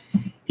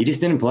 He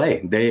just didn't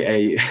play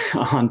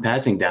on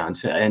passing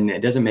downs, and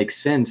it doesn't make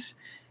sense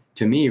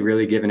to me,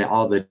 really, given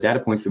all the data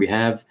points that we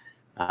have.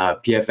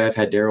 PFF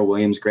had Darrell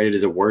Williams graded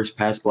as a worse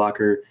pass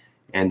blocker,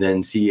 and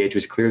then CEH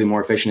was clearly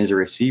more efficient as a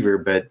receiver,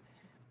 but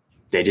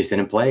they just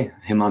didn't play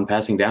him on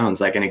passing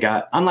downs. And it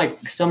got,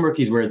 unlike some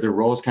rookies where the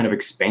roles kind of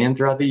expand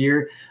throughout the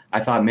year, I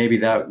thought maybe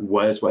that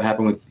was what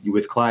happened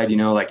with Clyde, he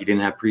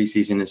didn't have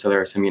preseason. And so there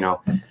are some,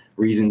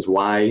 reasons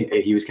why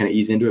he was kind of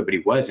eased into it, but he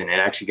wasn't. It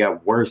actually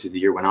got worse as the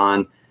year went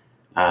on.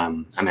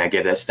 I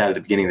gave that stat at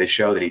the beginning of the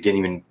show that he didn't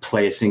even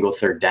play a single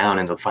third down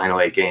in the final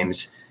 8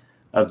 games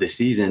of the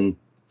season.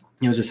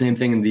 It was the same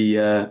thing in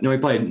the he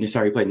played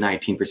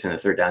 19% of the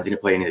third downs. He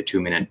didn't play any of the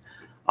 2-minute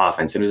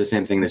offense. It was the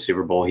same thing in the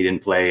Super Bowl. He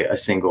didn't play a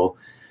single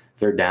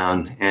third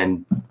down.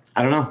 And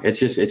I don't know. It's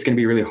going to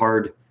be really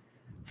hard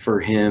for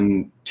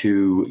him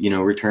to,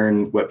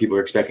 return what people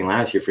are expecting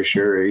last year for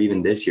sure, or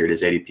even this year at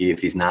his ADP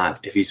if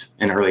he's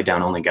an early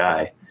down only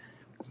guy.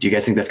 Do you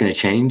guys think that's going to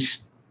change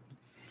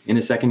in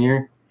his second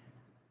year?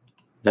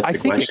 That's the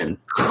question. It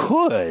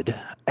could.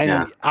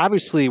 And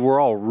obviously we're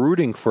all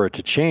rooting for it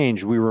to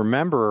change. We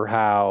remember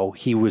how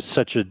he was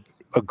such a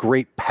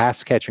great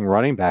pass catching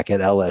running back at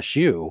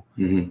LSU.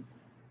 Mm-hmm.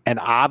 And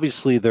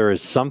obviously there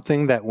is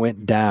something that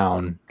went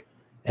down,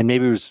 and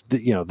maybe it was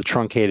the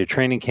truncated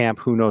training camp,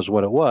 who knows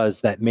what it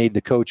was, that made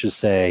the coaches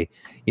say,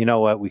 you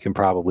know what, we can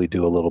probably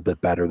do a little bit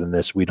better than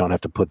this. We don't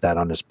have to put that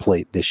on his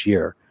plate this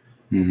year.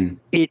 Mm-hmm.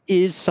 It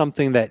is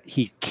something that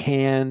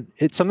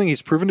it's something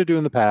he's proven to do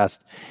in the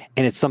past,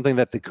 and it's something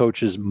that the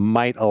coaches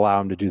might allow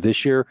him to do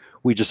this year.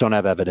 We just don't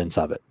have evidence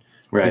of it.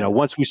 Right.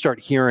 Once we start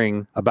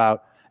hearing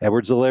about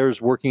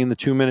Edwards-Helaire's working in the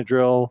 2-minute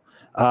drill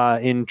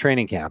in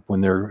training camp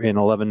when they're in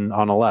 11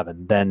 on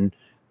 11, then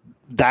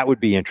that would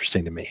be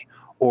interesting to me.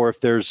 Or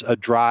if there's a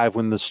drive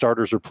when the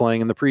starters are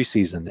playing in the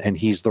preseason and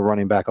he's the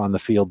running back on the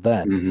field,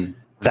 then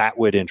that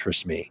would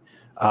interest me.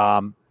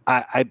 I'm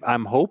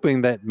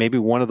hoping that maybe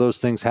one of those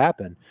things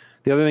happen.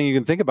 The other thing you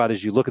can think about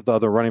is you look at the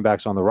other running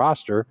backs on the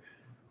roster.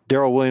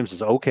 Darrell Williams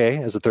is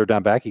okay as a third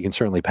down back. He can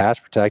certainly pass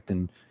protect,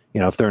 and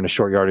if they're in a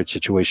short yardage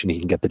situation, he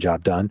can get the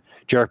job done.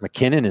 Jerick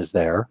McKinnon is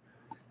there.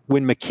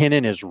 When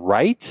McKinnon is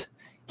right,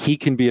 he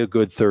can be a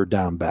good third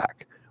down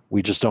back.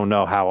 We just don't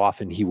know how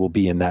often he will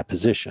be in that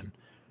position.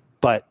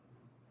 But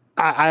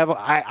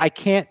I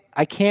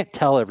can't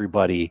tell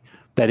everybody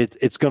that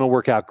it's going to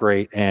work out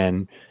great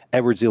and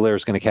Edwards-Helaire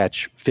is going to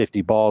catch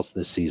 50 balls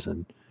this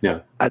season,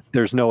 Yeah.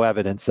 There's no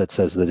evidence that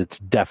says that it's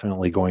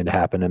definitely going to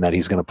happen and that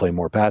he's going to play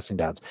more passing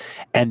downs.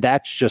 And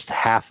that's just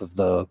half of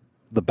the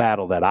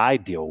battle that I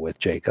deal with,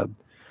 Jacob.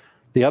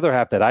 The other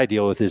half that I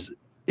deal with is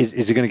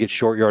he going to get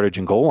short yardage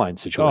and goal line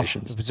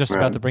situations? I was just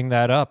about to bring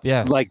that up.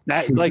 Yeah. Like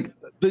that,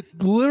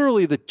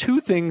 literally the two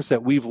things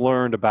that we've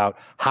learned about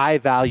high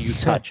value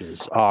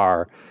touches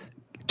are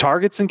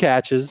targets and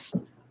catches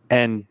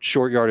and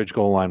short yardage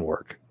goal line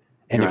work.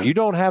 And if you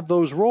don't have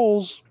those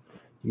roles,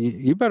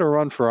 you better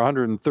run for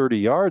 130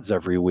 yards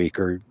every week,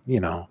 or,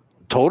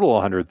 total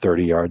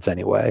 130 yards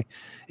anyway,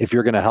 if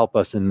you're going to help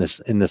us in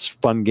this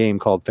fun game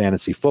called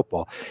fantasy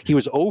football. He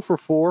was 0 for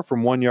 4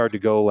 from 1 yard to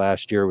go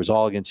last year. It was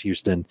all against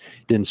Houston.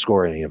 Didn't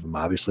score any of them,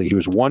 obviously. He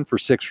was 1 for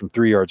 6 from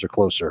 3 yards or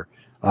closer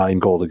in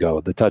goal to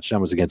go. The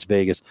touchdown was against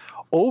Vegas.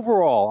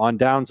 Overall, on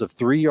downs of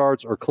 3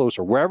 yards or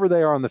closer, wherever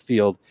they are on the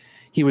field,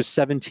 he was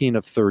 17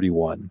 of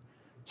 31.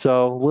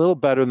 So a little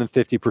better than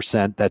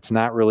 50%. That's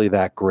not really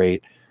that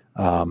great.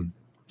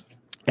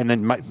 And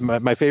then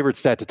my favorite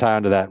stat to tie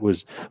onto that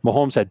was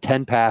Mahomes had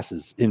 10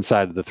 passes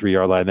inside of the 3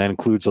 yard line. That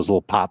includes those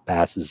little pop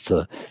passes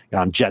to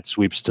jet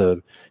sweeps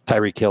to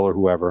Tyreek Hill or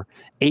whoever.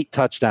 8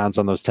 touchdowns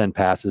on those 10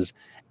 passes.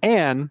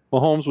 And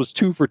Mahomes was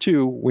 2 for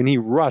 2 when he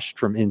rushed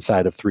from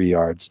inside of 3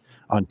 yards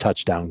on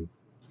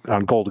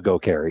goal to go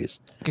carries.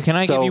 Can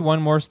I give you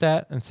one more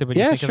stat and see what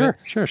you think of it?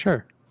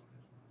 Sure.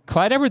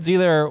 Clyde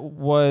Edwards-Helaire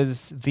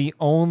was the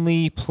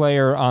only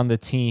player on the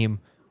team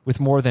with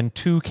more than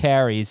 2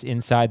 carries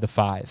inside the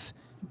 5.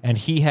 And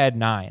he had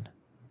 9,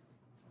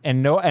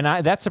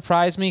 that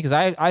surprised me because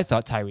I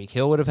thought Tyreek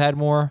Hill would have had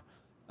more.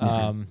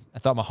 I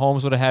thought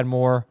Mahomes would have had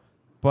more,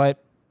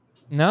 but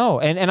no.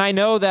 And I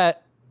know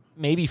that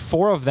maybe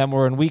 4 of them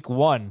were in week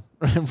 1,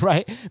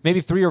 right?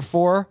 Maybe 3 or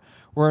 4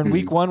 were in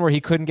week 1 where he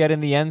couldn't get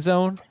in the end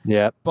zone.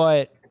 Yeah,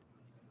 but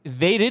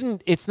they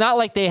didn't. It's not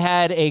like they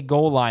had a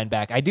goal line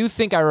back. I do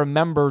think I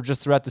remember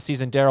just throughout the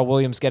season Darrell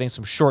Williams getting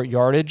some short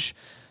yardage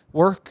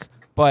work.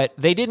 But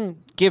they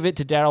didn't give it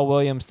to Darrell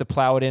Williams to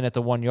plow it in at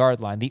the 1 yard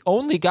line. The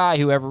only guy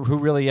who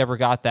really ever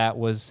got that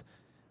was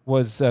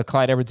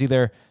Clyde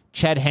Edwards-Helaire.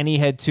 Chad Henne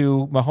had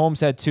 2,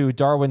 Mahomes had 2,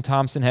 Darwin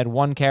Thompson had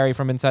 1 carry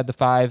from inside the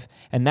 5,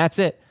 and that's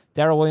it.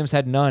 Darrell Williams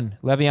had none.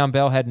 Le'Veon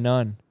Bell had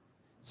none.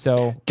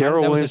 So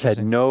Darrell Williams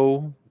had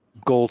no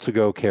goal to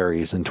go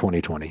carries in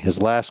 2020.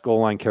 His last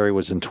goal line carry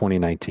was in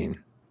 2019.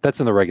 That's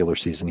in the regular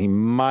season. He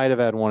might have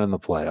had one in the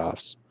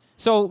playoffs.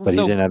 But he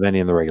didn't have any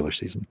in the regular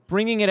season.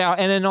 Bringing it out,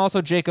 and then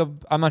also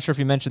Jacob, I'm not sure if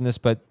you mentioned this,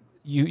 but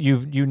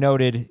you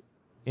noted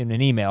in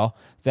an email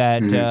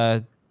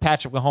that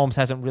Patrick Mahomes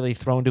hasn't really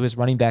thrown to his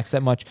running backs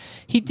that much.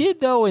 He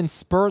did, though, in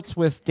spurts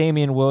with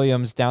Damian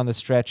Williams down the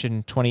stretch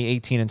in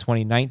 2018 and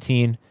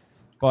 2019.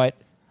 But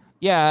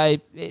yeah,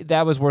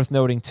 that was worth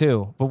noting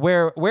too. But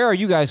where are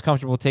you guys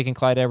comfortable taking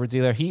Clyde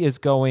Edwards-Helaire? He is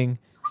going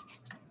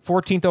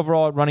 14th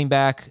overall at running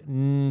back,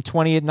 19th,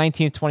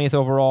 20th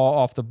overall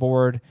off the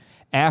board,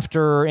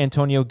 after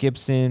Antonio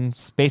Gibson,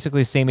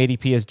 basically same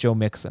ADP as Joe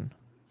Mixon.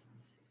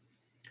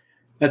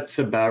 That's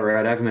about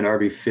right. I have him at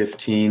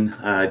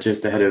RB15,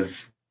 just ahead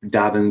of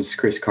Dobbins,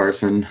 Chris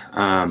Carson.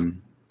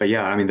 But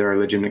yeah, I mean, there are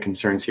legitimate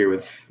concerns here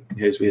with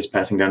his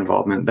passing down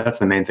involvement. That's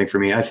the main thing for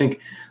me. I think,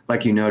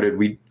 like you noted,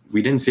 we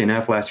didn't see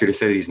enough last year to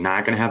say that he's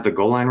not going to have the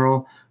goal line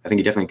role. I think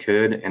he definitely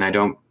could, and I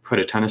don't put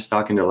a ton of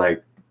stock into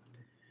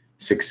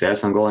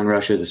success on goal line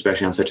rushes,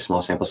 especially on such a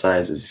small sample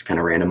size. It's kind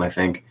of random, I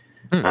think.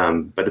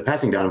 But the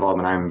passing down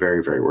involvement, I'm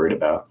very, very worried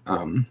about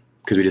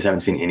because we just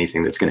haven't seen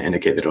anything that's going to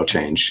indicate that it'll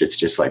change. It's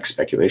just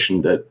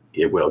speculation that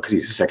it will because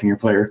he's a second-year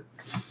player.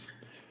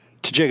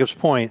 To Jacob's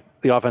point,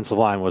 the offensive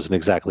line wasn't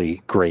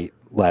exactly great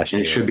last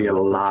year. It should be a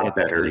lot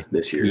better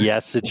this year.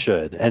 Yes, it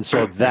should. And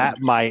so that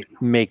might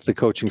make the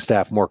coaching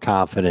staff more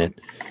confident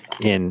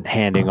in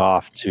handing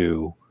off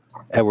to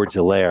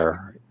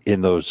Edwards-Helaire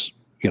in those,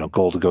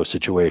 goal-to-go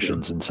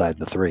situations inside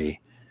the 3.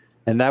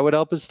 And that would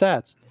help his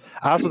stats.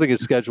 I also think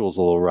his schedule is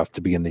a little rough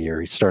to begin the year.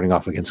 He's starting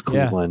off against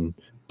Cleveland,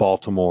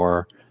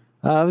 Baltimore.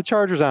 The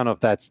Chargers, I don't know if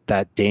that's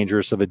that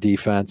dangerous of a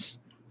defense.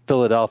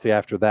 Philadelphia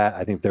after that,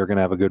 I think they're going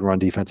to have a good run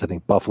defense. I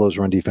think Buffalo's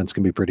run defense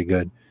can be pretty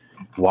good.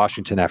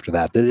 Washington after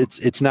that.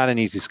 It's not an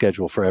easy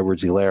schedule for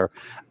Edwards-Helaire.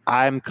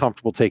 I'm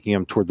comfortable taking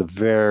him toward the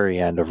very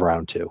end of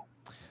round 2.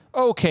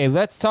 Okay,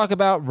 let's talk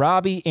about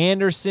Robbie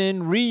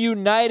Anderson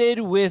reunited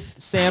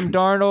with Sam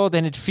Darnold,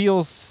 and it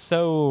feels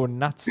so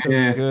not so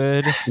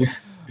good.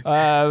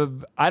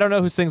 I don't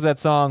know who sings that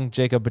song,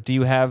 Jacob, but do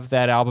you have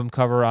that album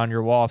cover on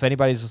your wall? If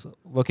anybody's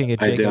looking at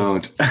Jacob, I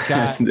don't.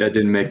 That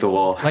didn't make the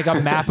wall. Like a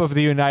map of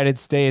the United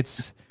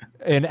States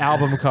in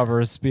album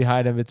covers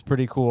behind him. It's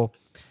pretty cool.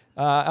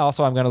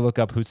 Also, I'm going to look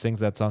up who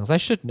sings that song, because I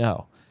should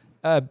know.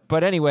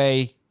 But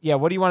anyway, yeah,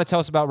 what do you want to tell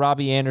us about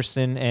Robbie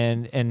Anderson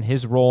and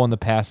his role in the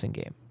passing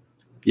game?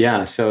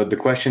 Yeah, so the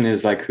question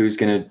is who's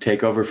going to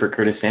take over for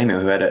Curtis Samuel,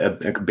 who had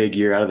a big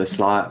year out of the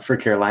slot for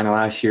Carolina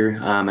last year.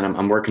 And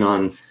I'm working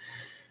on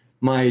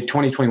my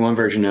 2021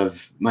 version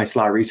of my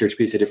slot research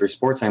piece I did for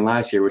Sportsline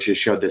last year, which has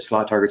showed that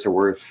slot targets are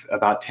worth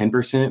about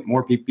 10%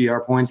 more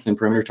PPR points than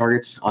perimeter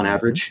targets on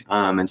average.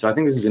 And so I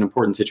think this is an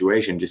important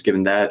situation, just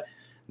given that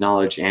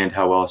knowledge and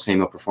how well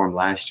Samuel performed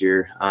last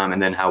year. And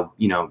then how,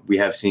 we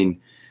have seen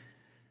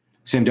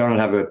Sam Darnold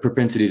have a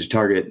propensity to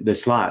target the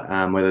slot,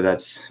 whether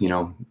that's,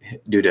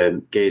 due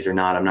to gaze or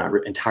not, I'm not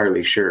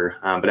entirely sure.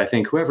 But I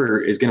think whoever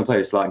is going to play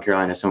the slot in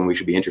Carolina is someone we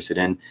should be interested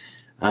in.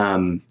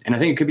 And I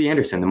think it could be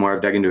Anderson. The more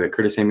I've dug into it,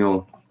 Curtis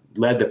Samuel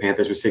led the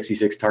Panthers with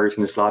 66 targets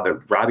from the slot,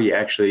 but Robbie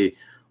actually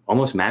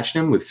almost matched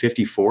him with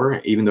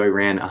 54, even though he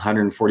ran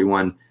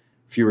 141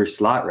 fewer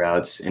slot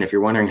routes. And if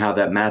you're wondering how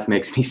that math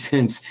makes any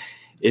sense,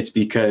 it's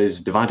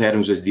because Devonta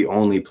Adams was the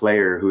only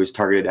player who was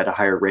targeted at a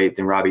higher rate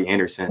than Robbie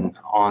Anderson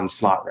on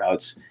slot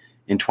routes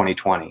in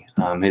 2020.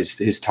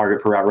 His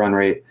target per route run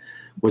rate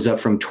was up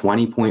from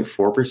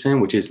 20.4%,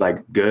 which is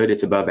like good.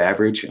 It's above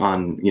average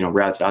on,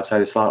 routes outside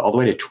the slot, all the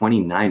way to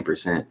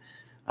 29%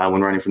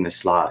 when running from the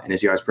slot. And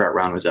his yards per route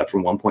run was up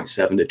from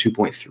 1.7 to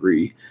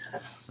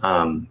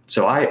 2.3.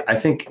 So I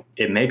think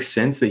it makes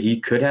sense that he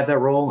could have that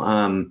role.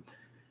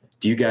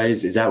 Do you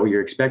guys, is that what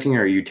you're expecting?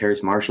 Or are you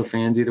Terrace Marshall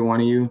fans, either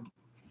one of you?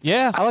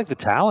 Yeah. I like the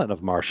talent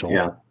of Marshall.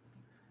 Yeah.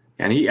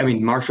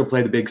 And Marshall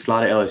played the big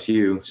slot at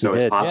LSU, so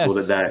it's possible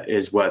that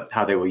is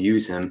how they will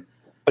use him.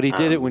 But he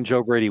did it when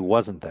Joe Brady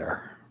wasn't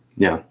there.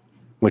 Yeah.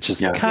 Which is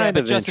kind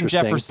of Justin interesting,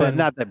 Jefferson, but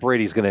not that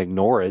Brady's going to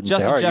ignore it and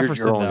Justin say, all right,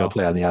 Jefferson, you're only going to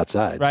play on the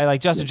outside. Right,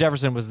 like Justin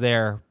Jefferson was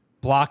there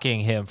blocking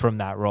him from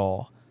that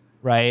role,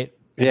 right?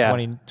 In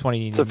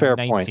 2019. It's a fair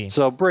point.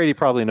 So Brady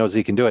probably knows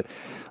he can do it.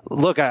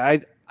 Look,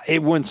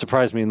 it wouldn't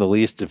surprise me in the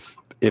least if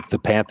the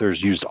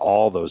Panthers used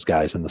all those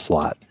guys in the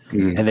slot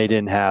and they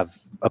didn't have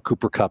a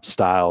Cooper Kupp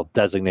style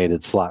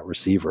designated slot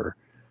receiver.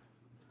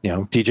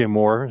 DJ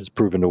Moore has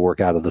proven to work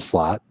out of the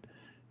slot.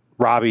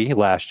 Robbie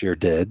last year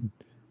did.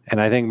 And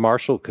I think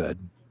Marshall could.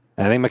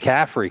 And I think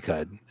McCaffrey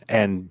could.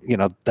 And,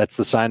 that's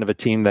the sign of a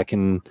team that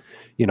can,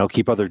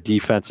 keep other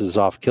defenses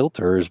off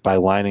kilter is by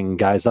lining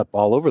guys up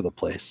all over the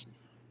place.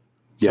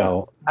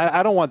 So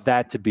I don't want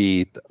that to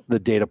be the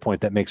data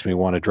point that makes me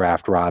want to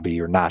draft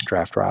Robbie or not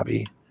draft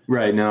Robbie.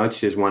 Right. No, it's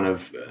just one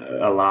of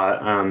a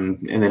lot. And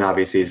then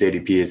obviously his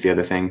ADP is the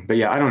other thing. But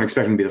I don't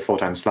expect him to be the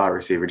full-time slot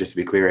receiver, just to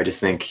be clear. I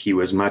just think he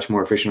was much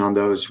more efficient on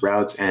those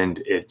routes, and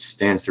it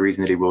stands to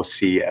reason that he will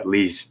see at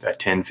least a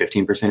 10,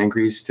 15%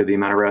 increase to the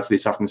amount of routes that he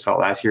saw from the slot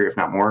last year, if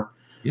not more.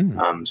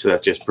 So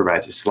that just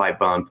provides a slight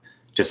bump.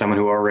 Just someone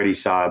who already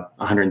saw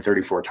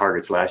 134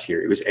 targets last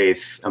year. He was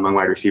 8th among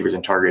wide receivers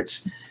in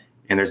targets,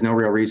 and there's no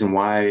real reason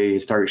why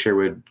his target share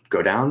would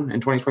go down in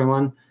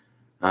 2021.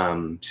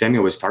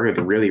 Samuel was targeted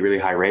at a really, really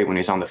high rate when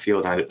he's on the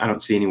field. I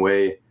don't see any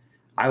way.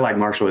 I like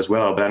Marshall as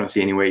well, but I don't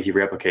see any way he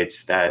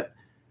replicates that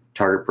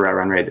target per route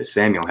run rate that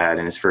Samuel had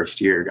in his first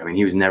year.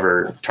 He was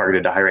never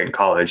targeted at a high rate in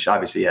college.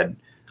 Obviously, he had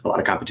a lot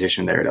of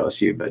competition there at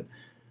LSU, but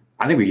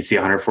I think we could see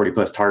 140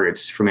 plus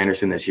targets from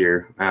Anderson this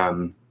year,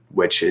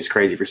 which is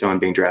crazy for someone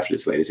being drafted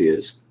as late as he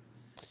is.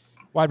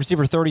 Wide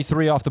receiver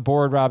 33 off the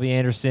board, Robbie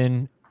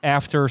Anderson,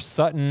 after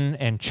Sutton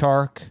and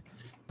Chark.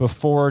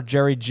 Before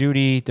Jerry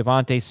Jeudy,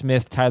 Devontae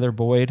Smith, Tyler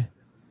Boyd.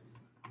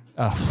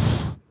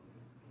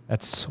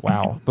 That's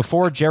wow.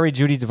 Before Jerry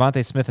Jeudy,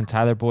 Devontae Smith, and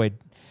Tyler Boyd.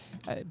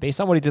 Based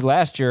on what he did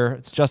last year,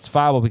 it's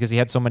justifiable because he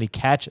had so many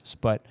catches.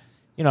 But,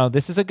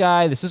 this is a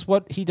guy, this is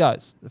what he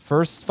does. The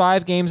first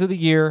 5 games of the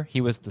year,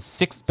 he was the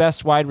 6th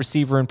best wide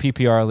receiver in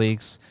PPR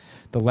leagues.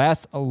 The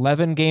last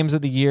 11 games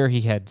of the year,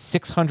 he had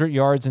 600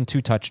 yards and 2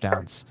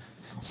 touchdowns.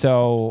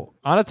 So,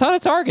 on a ton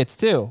of targets,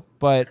 too.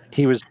 But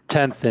he was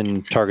 10th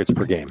in targets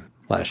per game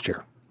last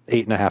year,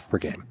 8.5 per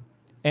game.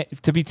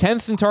 To be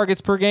 10th in targets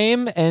per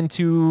game and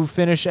to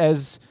finish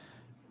as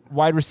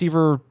wide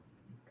receiver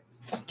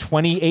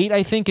 28,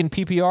 I think, in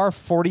PPR,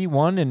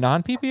 41 in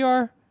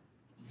non-PPR?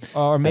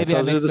 Or maybe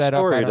I mixed that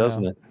up.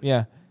 Doesn't it?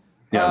 Yeah.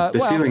 The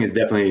ceiling is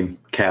definitely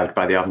capped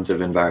by the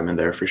offensive environment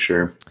there for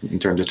sure in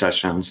terms of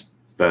touchdowns.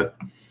 But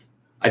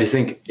I just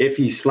think if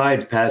he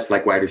slides past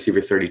like wide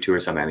receiver 32 or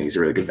something, I think he's a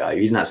really good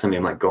value. He's not somebody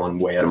I'm like going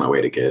way out of my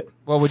way to get.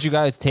 Well, would you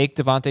guys take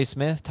Devontae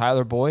Smith,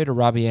 Tyler Boyd, or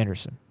Robbie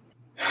Anderson?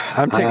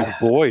 I'm taking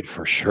Boyd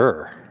for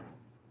sure.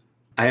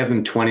 I have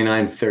him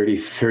 29, 30,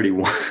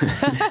 31.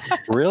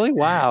 Really?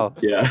 Wow.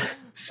 Yeah.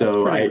 So that's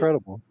pretty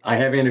incredible. I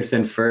have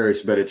Anderson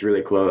first, but it's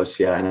really close.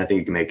 Yeah. And I think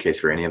you can make a case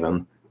for any of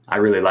them. I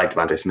really like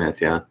Devontae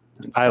Smith. Yeah.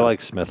 I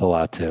like Smith a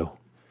lot too.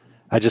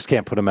 I just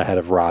can't put him ahead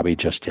of Robbie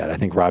just yet. I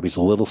think Robbie's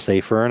a little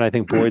safer, and I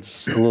think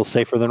Boyd's a little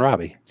safer than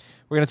Robbie.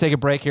 We're going to take a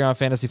break here on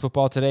Fantasy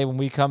Football Today. When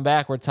we come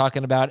back, we're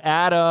talking about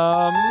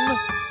Adam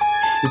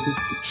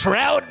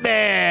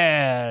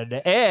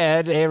Troutman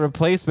and a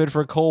replacement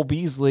for Cole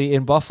Beasley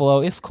in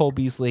Buffalo if Cole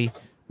Beasley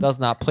does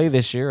not play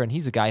this year, and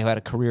he's a guy who had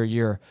a career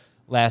year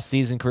last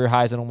season, career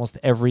highs in almost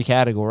every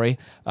category.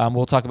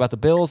 We'll talk about the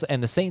Bills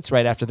and the Saints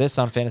right after this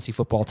on Fantasy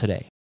Football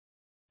Today.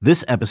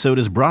 This episode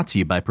is brought to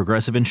you by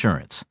Progressive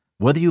Insurance.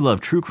 Whether you love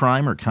true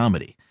crime or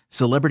comedy,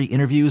 celebrity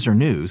interviews or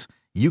news,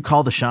 you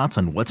call the shots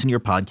on what's in your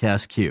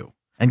podcast queue.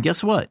 And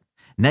guess what?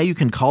 Now you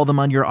can call them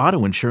on your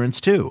auto insurance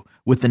too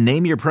with the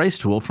Name Your Price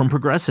tool from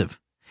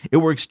Progressive. It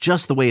works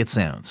just the way it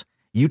sounds.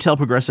 You tell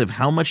Progressive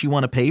how much you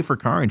want to pay for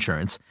car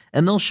insurance,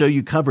 and they'll show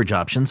you coverage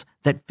options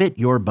that fit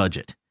your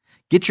budget.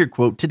 Get your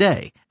quote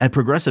today at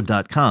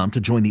Progressive.com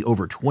to join the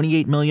over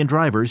 28 million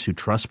drivers who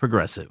trust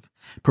Progressive.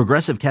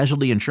 Progressive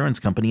Casualty Insurance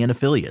Company and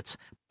Affiliates.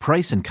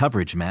 Price and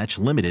coverage match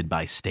limited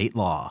by state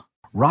law.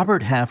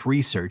 Robert Half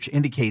research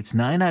indicates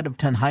 9 out of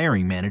 10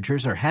 hiring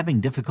managers are having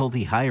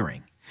difficulty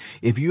hiring.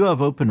 If you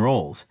have open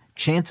roles,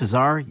 chances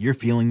are you're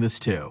feeling this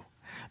too.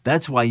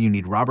 That's why you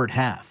need Robert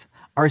Half.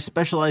 Our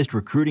specialized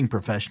recruiting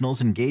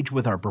professionals engage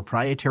with our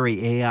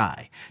proprietary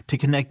AI to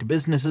connect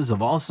businesses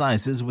of all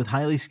sizes with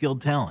highly skilled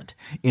talent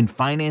in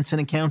finance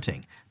and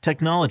accounting,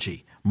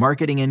 technology,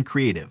 marketing and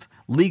creative,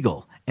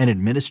 legal, and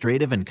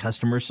administrative and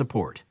customer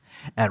support.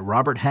 At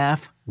Robert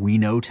Half, we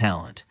know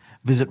talent.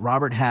 Visit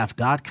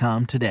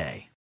roberthalf.com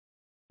today.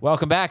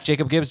 Welcome back.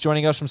 Jacob Gibbs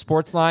joining us from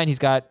Sportsline. He's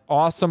got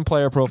awesome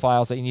player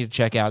profiles that you need to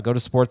check out. Go to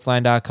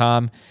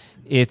sportsline.com.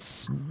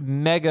 It's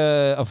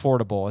mega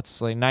affordable.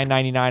 It's like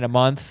 $9.99 a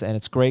month, and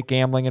it's great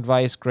gambling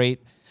advice,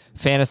 great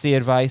fantasy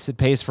advice. It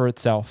pays for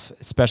itself,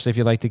 especially if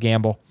you like to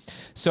gamble.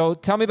 So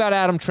tell me about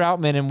Adam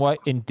Troutman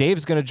and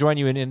Dave's going to join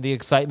you in the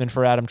excitement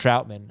for Adam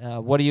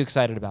Troutman. What are you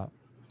excited about?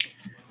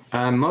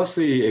 I'm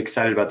mostly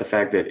excited about the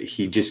fact that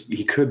he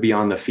could be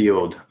on the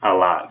field a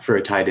lot for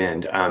a tight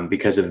end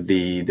because of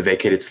the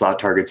vacated slot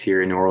targets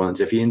here in New Orleans.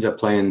 If he ends up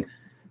playing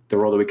the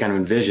role that we kind of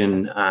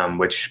envision,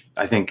 which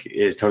I think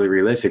is totally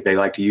realistic, they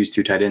like to use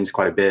 2 tight ends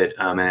quite a bit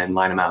and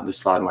line them out in the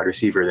slot and wide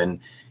receiver,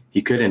 then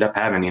he could end up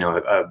having,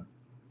 a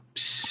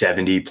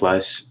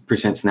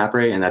 70+% snap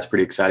rate. And that's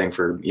pretty exciting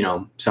for,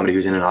 somebody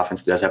who's in an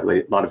offense that does have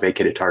a lot of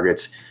vacated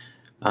targets.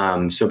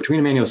 So between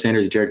Emmanuel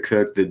Sanders and Jared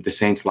Cook, the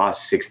Saints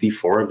lost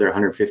 64 of their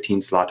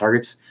 115 slot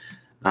targets.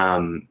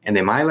 And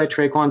they might let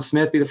Traquan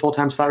Smith be the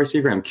full-time slot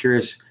receiver. I'm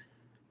curious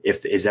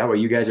is that what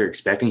you guys are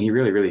expecting? He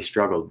really, really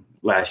struggled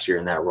last year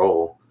in that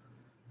role.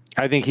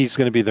 I think he's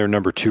going to be their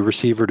number 2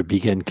 receiver to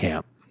begin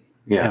camp.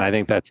 Yeah. And I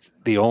think that's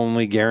the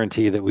only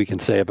guarantee that we can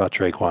say about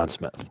Traquan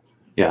Smith.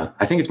 Yeah,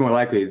 I think it's more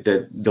likely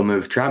that they'll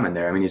move Troutman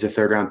there. I mean, he's a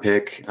 3rd-round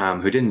pick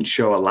who didn't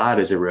show a lot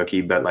as a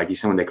rookie, but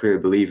he's someone they clearly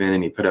believe in,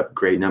 and he put up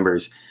great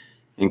numbers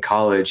in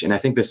college. And I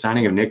think the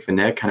signing of Nick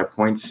Vannett kind of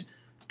points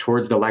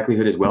towards the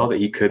likelihood as well that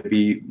he could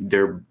be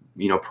their,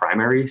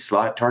 primary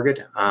slot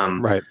target.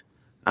 Right.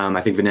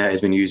 I think Vannett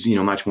has been used,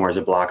 much more as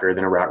a blocker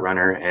than a route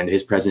runner, and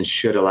his presence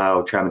should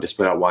allow Troutman to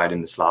split out wide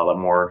in the slot a lot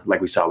more,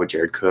 like we saw with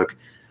Jared Cook.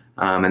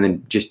 And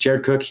then just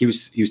Jared Cook, he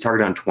was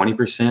targeted on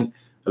 20%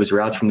 of his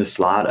routes from the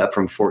slot, up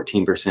from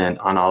 14%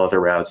 on all other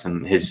routes,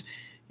 and his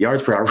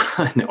yards per out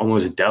run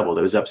almost doubled.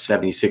 It was up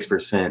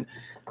 76%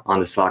 on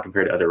the slot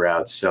compared to other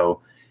routes. So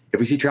if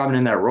we see Troutman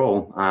in that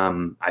role,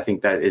 I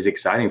think that is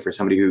exciting for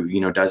somebody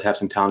who, does have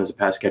some talent as a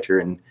pass catcher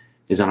and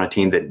is on a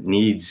team that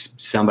needs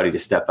somebody to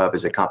step up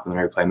as a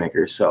complementary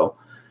playmaker. So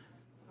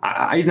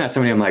he's not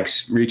somebody I'm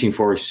reaching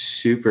for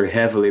super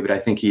heavily, but I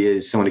think he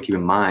is someone to keep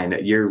in mind.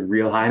 You're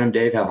real high on him,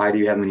 Dave. How high do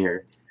you have him in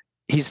your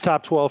He's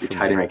top 12 for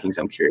tight end rankings?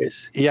 I'm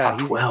curious. Yeah, top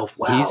 12.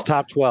 Wow. He's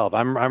top 12.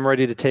 I'm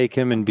ready to take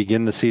him and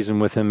begin the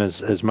season with him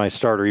as my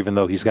starter, even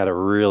though he's got a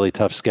really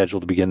tough schedule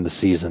to begin the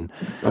season.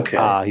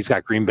 Okay. He's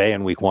got Green Bay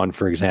in week 1,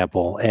 for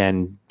example,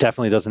 and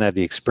definitely doesn't have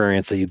the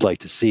experience that you'd like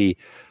to see.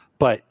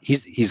 But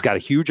he's got a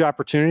huge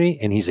opportunity,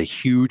 and he's a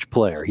huge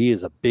player. He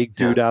is a big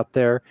dude out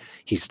there.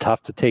 He's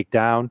tough to take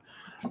down.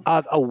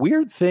 A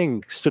weird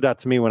thing stood out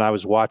to me when I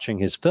was watching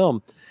his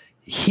film.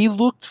 He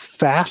looked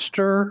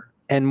faster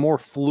and more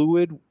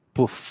fluid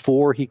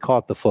before he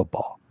caught the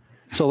football.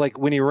 So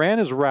when he ran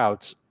his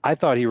routes, I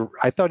thought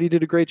he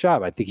did a great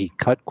job. I think he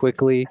cut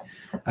quickly.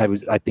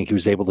 I think he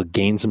was able to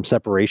gain some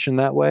separation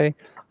that way.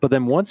 But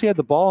then once he had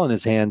the ball in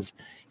his hands,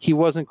 he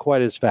wasn't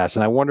quite as fast.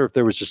 And I wonder if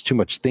there was just too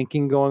much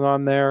thinking going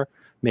on there.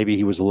 Maybe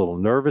he was a little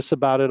nervous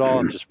about it all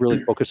and just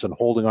really focused on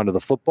holding onto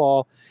the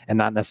football and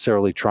not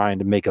necessarily trying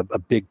to make a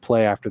big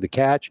play after the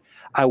catch.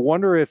 I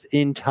wonder if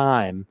in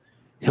time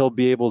he'll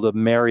be able to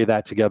marry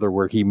that together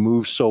where he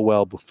moves so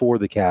well before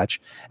the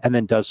catch and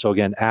then does so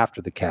again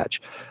after the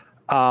catch.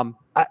 I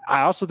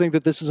also think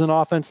that this is an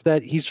offense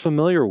that he's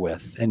familiar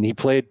with, and he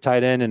played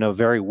tight end in a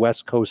very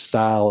West Coast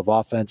style of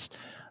offense.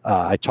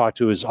 I talked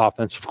to his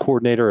offensive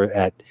coordinator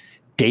at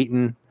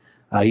Dayton.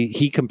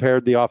 He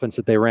compared the offense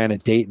that they ran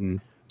at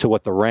Dayton to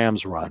what the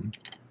Rams run.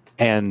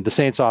 And the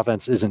Saints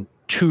offense isn't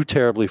too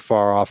terribly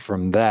far off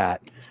from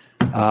that.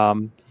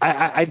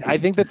 I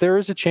think that there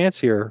is a chance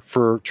here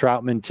for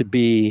Troutman to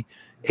be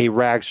a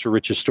rags to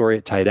riches story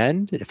at tight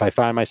end. If I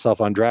find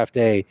myself on draft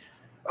day,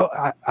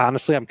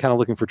 honestly, I'm kind of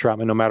looking for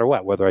Troutman no matter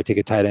what, whether I take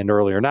a tight end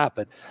early or not.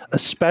 But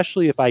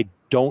especially if I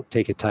don't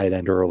take a tight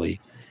end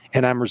early,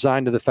 and I'm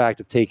resigned to the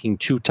fact of taking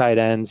 2 tight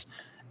ends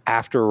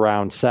after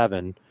round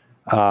 7,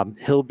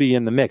 he'll be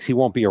in the mix. He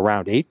won't be a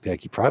round 8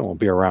 pick. He probably won't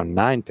be a round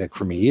 9 pick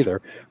for me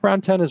either.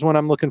 Round 10 is when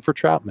I'm looking for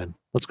Troutman.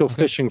 Let's go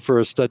fishing for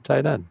a stud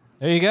tight end.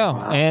 There you go.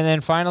 Wow. And then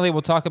finally,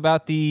 we'll talk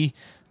about the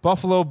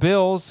Buffalo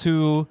Bills,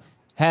 who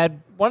had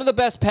one of the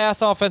best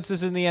pass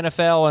offenses in the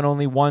NFL and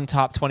only one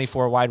top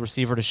 24 wide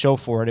receiver to show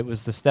for it. It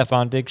was the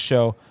Stephon Diggs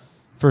show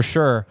for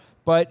sure.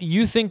 But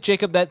you think,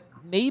 Jacob, that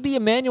maybe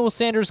Emmanuel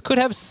Sanders could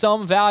have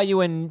some value,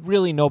 and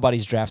really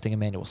nobody's drafting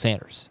Emmanuel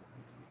Sanders?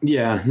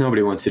 Yeah,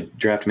 nobody wants to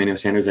draft Emmanuel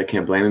Sanders. I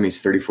can't blame him.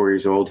 He's 34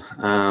 years old.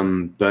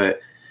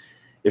 But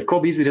if Cole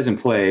Beasley doesn't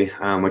play,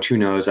 which who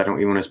knows, I don't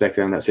even want to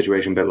speculate on that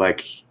situation, but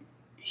like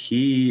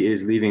he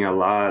is leaving a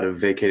lot of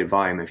vacated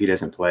volume if he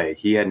doesn't play.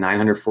 He had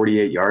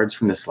 948 yards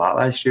from the slot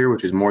last year,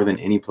 which was more than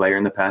any player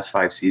in the past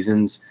 5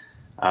 seasons.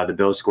 The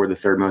Bills scored the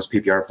 3rd most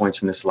PPR points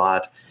from the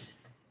slot.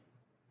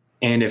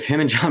 And if him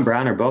and John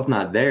Brown are both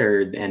not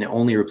there and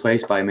only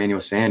replaced by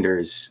Emmanuel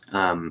Sanders,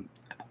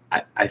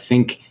 I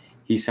think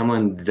he's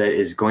someone that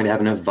is going to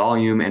have enough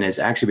volume and has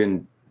actually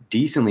been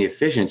decently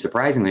efficient,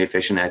 surprisingly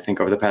efficient, I think,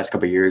 over the past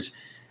couple of years.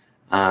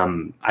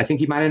 I think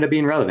he might end up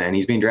being relevant, and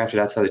he's being drafted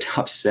outside the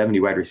top 70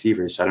 wide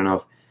receivers. So I don't know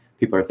if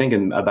people are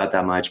thinking about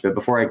that much. But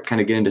before I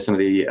kind of get into some of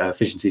the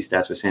efficiency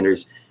stats with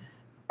Sanders,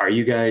 are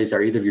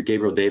either of your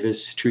Gabriel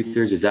Davis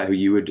truthers? Is that who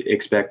you would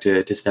expect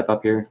to step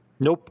up here?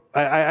 Nope.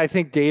 I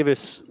think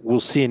Davis will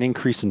see an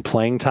increase in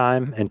playing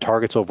time and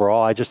targets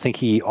overall. I just think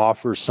he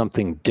offers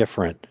something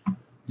different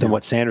than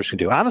what Sanders can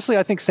do. Honestly,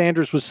 I think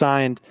Sanders was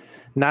signed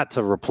not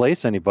to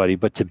replace anybody,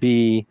 but to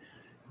be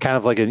kind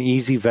of like an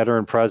easy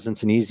veteran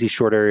presence, an easy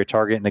short area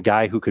target, and a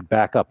guy who could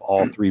back up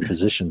all 3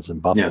 positions in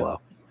Buffalo.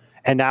 Yeah.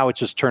 And now it's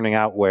just turning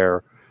out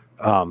where,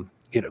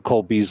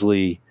 Cole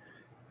Beasley,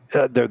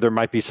 there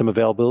might be some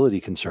availability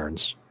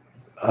concerns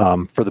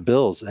for the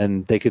Bills,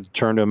 and they could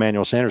turn to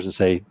Emmanuel Sanders and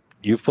say,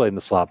 "You've played in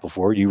the slot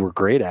before. You were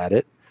great at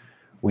it.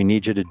 We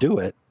need you to do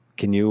it.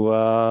 Can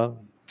you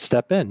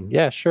step in?"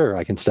 "Yeah, sure,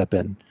 I can step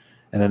in."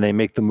 And then they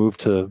make the move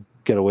to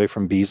get away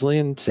from Beasley,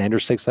 and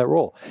Sanders takes that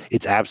role.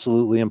 It's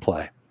absolutely in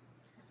play.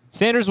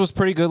 Sanders was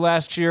pretty good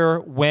last year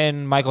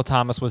when Michael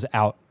Thomas was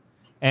out.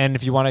 And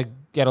if you want to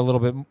get a little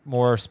bit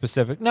more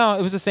specific, no,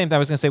 it was the same thing. I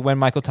was going to say when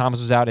Michael Thomas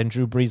was out and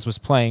Drew Brees was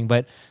playing,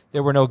 but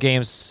there were no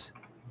games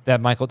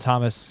that Michael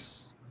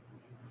Thomas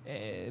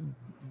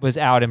was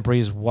out and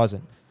Brees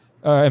wasn't.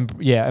 And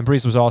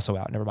Brees was also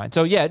out. Never mind.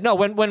 So,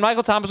 when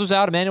Michael Thomas was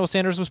out, Emmanuel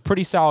Sanders was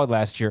pretty solid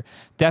last year.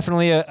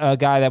 Definitely a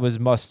guy that was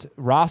must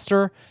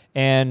roster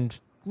and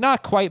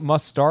not quite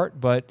must start,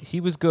 but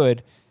he was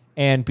good.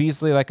 And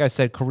Beasley, like I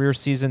said, career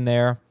season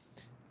there.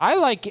 I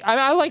like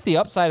the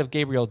upside of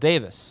Gabriel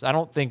Davis. I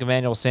don't think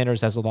Emmanuel Sanders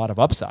has a lot of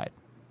upside.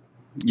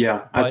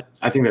 Yeah,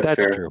 I think that's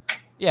fair. True.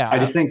 Yeah, I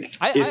just think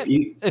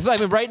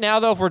right now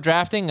though, if we're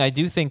drafting, I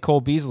do think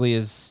Cole Beasley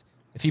is,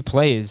 if he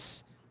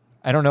plays,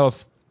 I don't know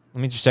if.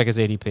 Let me just check his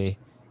ADP,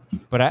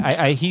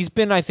 but he's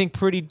been, I think,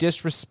 pretty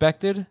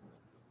disrespected.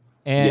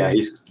 And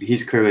yeah,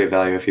 he's clearly a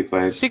value if he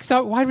plays.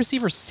 Wide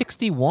receiver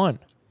 61.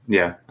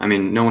 Yeah, I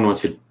mean, no one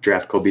wants to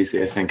draft Cole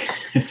Beasley, I think,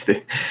 is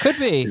the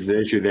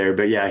issue there.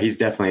 But yeah, he's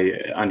definitely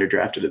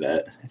underdrafted to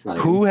that. It's not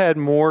Who had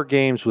more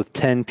games with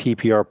 10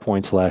 PPR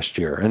points last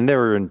year? And they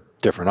were in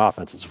different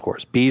offenses, of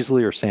course.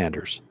 Beasley or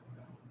Sanders?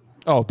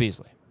 Oh,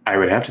 Beasley. I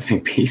would have to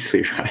think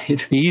Beasley,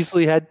 right?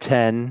 Beasley had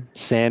 10.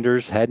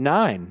 Sanders had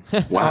 9.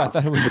 Wow.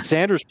 But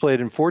Sanders played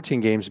in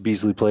 14 games.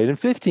 Beasley played in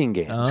 15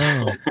 games.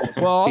 Oh.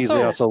 Well,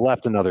 Beasley also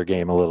left another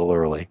game a little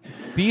early.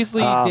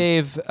 Beasley,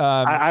 Dave,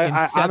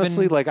 I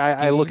honestly,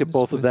 I look at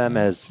both of them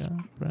as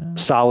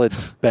solid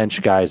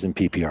bench guys in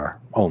PPR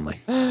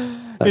only.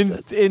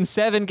 In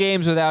 7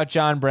 games without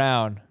John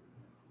Brown,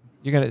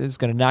 it's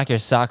gonna knock your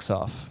socks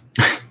off.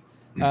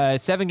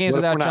 7 games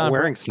without John Brown.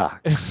 Wearing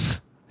socks.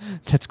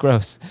 That's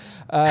gross.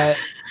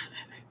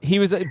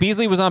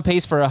 Beasley was on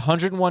pace for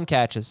 101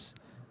 catches,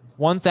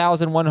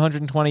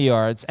 1,120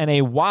 yards, and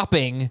a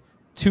whopping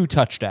 2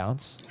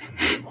 touchdowns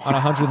on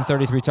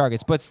 133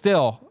 targets. But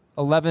still,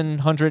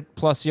 1,100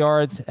 plus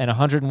yards and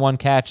 101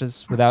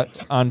 catches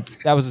that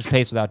was his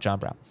pace without John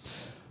Brown.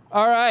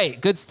 All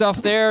right, good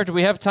stuff there. Do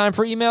we have time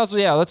for emails?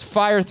 Yeah, let's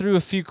fire through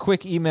a few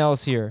quick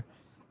emails here.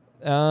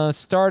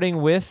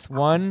 Starting with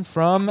one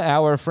from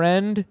our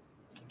friend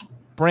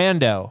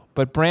Brando.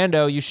 But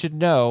Brando, you should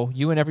know,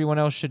 you and everyone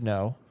else should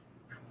know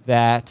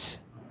that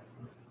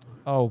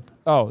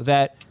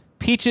that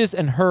Peaches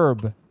and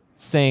Herb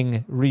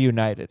sing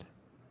Reunited.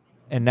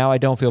 And now I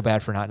don't feel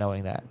bad for not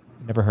knowing that.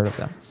 Never heard of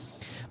them.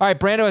 All right,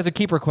 Brando has a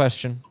keeper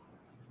question.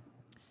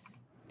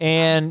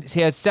 And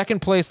he had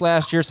 2nd place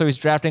last year, so he's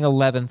drafting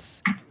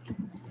 11th.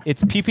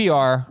 It's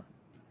PPR,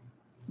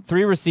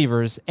 3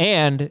 receivers,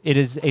 and it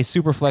is a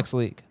super flex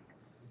league.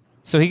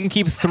 So he can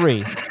keep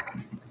 3.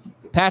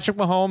 Patrick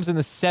Mahomes in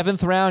the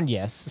 7th round,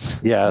 yes.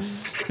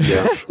 Yes.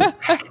 Yeah.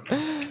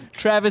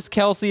 Travis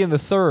Kelce in the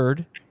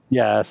 3rd.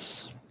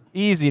 Yes.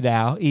 Easy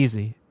now,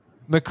 easy.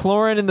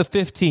 McLaurin in the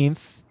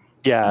 15th.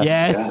 Yes.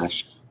 Yes.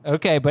 Gosh.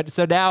 Okay, but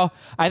so now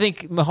I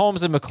think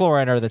Mahomes and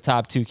McLaurin are the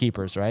top 2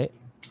 keepers, right?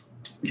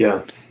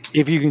 Yeah.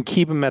 If you can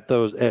keep him at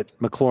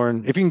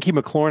McLaurin, if you can keep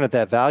McLaurin at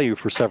that value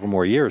for several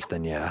more years,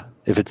 then yeah.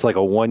 If it's like a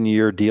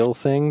 1-year deal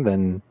thing,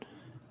 then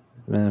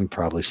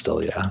probably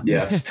still, yeah.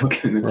 Yeah, still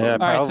getting All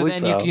right, so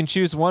then you can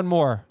choose one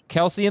more.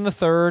 Kelce in the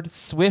 3rd,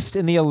 Swift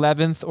in the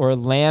 11th, or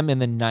Lamb in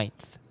the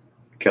 9th.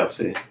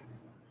 Kelce.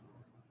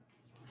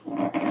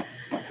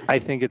 I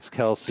think it's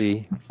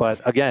Kelce.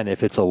 But again,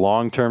 if it's a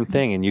long-term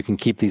thing and you can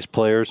keep these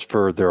players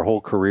for their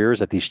whole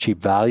careers at these cheap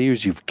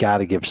values, you've got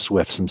to give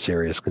Swift some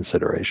serious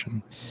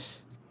consideration.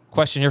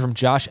 Question here from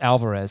Josh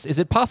Alvarez. Is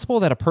it possible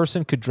that a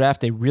person could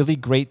draft a really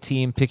great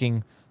team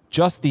picking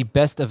just the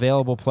best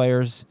available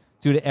players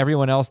due to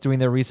everyone else doing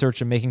their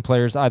research and making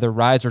players either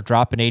rise or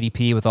drop in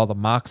ADP with all the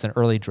mocks and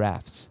early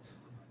drafts?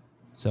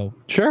 So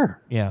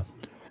sure. Yeah.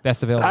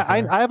 Best available.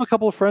 I have a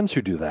couple of friends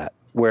who do that,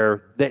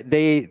 where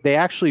they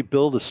actually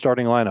build a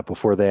starting lineup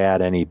before they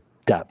add any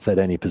depth at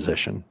any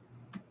position.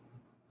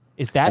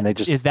 Is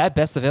that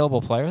best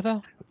available player,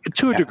 though?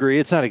 To a degree,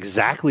 it's not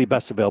exactly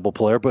best available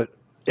player, but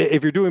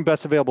if you're doing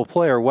best available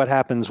player, what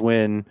happens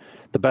when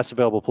the best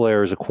available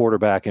player is a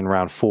quarterback in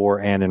round 4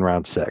 and in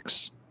round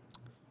 6?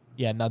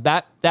 Yeah, now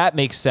that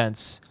makes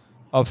sense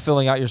of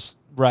filling out your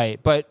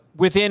right, but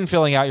within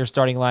filling out your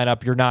starting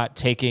lineup, you're not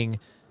taking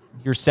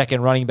your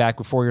second running back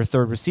before your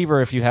third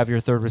receiver if you have your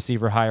third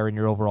receiver higher in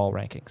your overall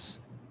rankings.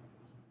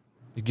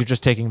 You're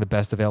just taking the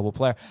best available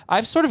player.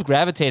 I've sort of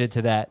gravitated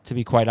to that, to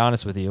be quite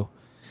honest with you.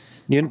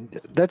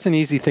 That's an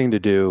easy thing to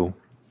do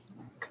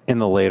in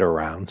the later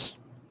rounds.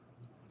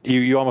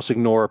 You almost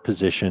ignore a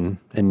position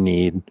and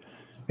need.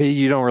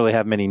 You don't really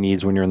have many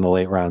needs when you're in the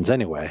late rounds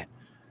anyway.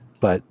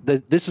 But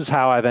this is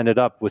how I've ended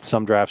up with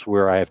some drafts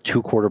where I have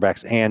 2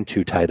 quarterbacks and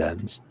 2 tight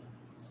ends.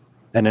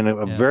 And in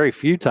a very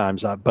few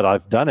times, but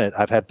I've done it,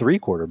 I've had 3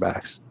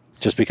 quarterbacks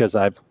just because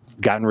I've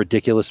gotten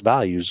ridiculous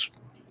values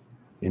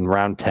in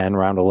round 10,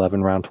 round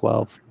 11, round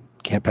 12.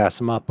 Can't pass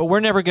them up. But we're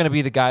never going to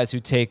be the guys who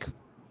take,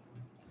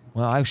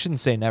 well, I shouldn't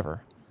say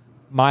never,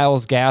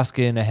 Myles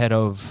Gaskin ahead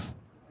of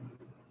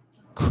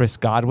Chris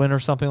Godwin or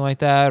something like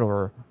that,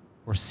 or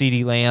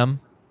CeeDee Lamb.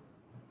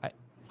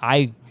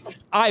 I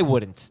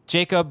wouldn't.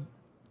 Jacob,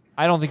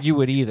 I don't think you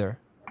would either.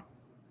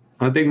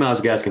 I'm a big Myles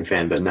Gaskin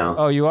fan, but no.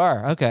 Oh, you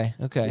are? Okay.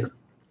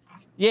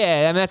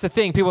 Yeah, I mean, that's the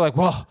thing. People are like,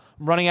 well,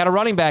 I'm running out of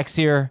running backs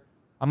here.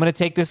 I'm going to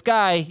take this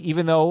guy,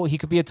 even though he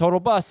could be a total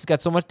bust. He's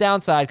got so much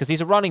downside because he's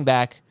a running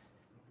back.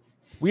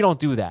 We don't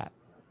do that.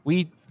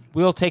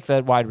 We'll take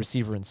that wide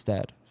receiver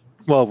instead.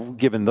 Well,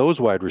 given those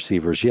wide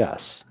receivers,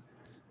 yes.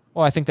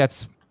 Well, I think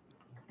it's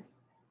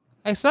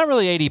not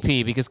really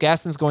ADP because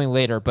Gaskin's going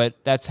later, but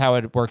that's how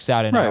it works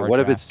out in our What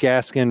drafts. if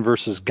it's Gaskin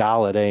versus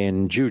Galladay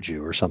and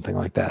Juju or something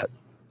like that?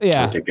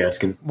 Yeah, take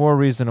Gaskin. More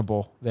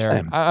reasonable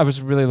there. I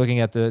was really looking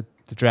at the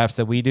drafts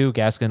that we do.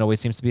 Gaskin always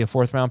seems to be a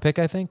 4th round pick,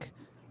 I think,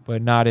 but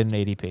not in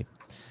ADP.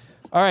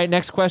 All right,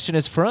 next question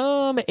is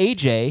from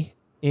AJ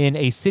in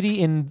a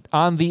city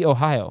on the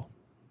Ohio.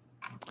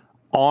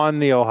 On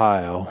the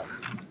Ohio.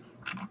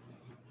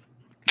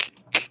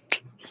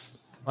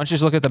 Why don't you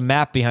just look at the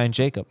map behind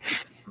Jacob?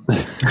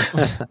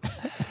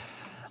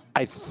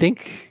 I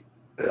think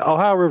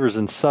Ohio River's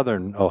in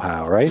southern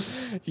Ohio, right?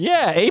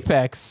 Yeah,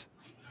 Apex.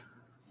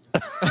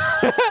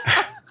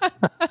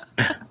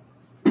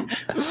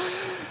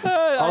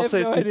 I'll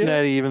say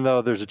Cincinnati, even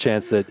though there's a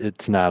chance that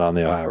it's not on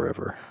the Ohio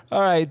River.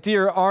 All right,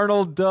 dear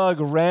Arnold, Doug,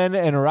 Ren,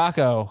 and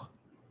Rocco.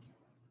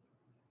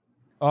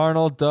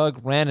 Arnold, Doug,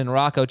 Ren, and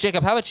Rocco.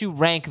 Jacob, how about you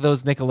rank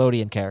those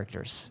Nickelodeon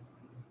characters?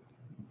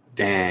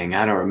 Dang,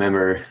 I don't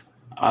remember.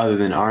 Other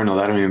than Arnold,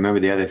 I don't even remember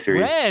the other 3.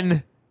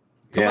 Ren?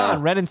 Come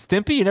on, Ren and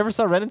Stimpy? You never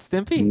saw Ren and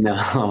Stimpy? No.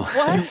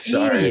 What?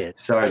 Sorry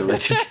to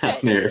let you down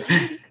here.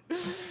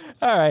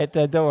 All right,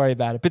 then don't worry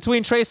about it.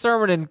 Between Trey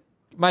Sermon and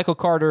Michael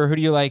Carter, who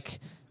do you like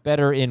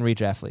better in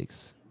redraft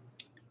leagues?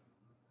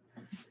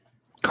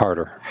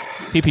 Carter.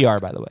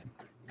 PPR, by the way.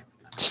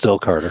 Still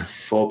Carter.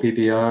 Full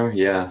PPR?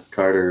 Yeah,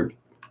 Carter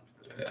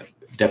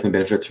definitely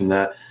benefits from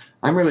that.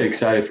 I'm really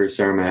excited for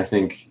Sermon. I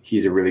think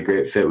he's a really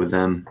great fit with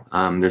them.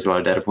 There's a lot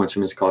of data points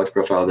from his college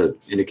profile that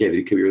indicate that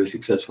he could be really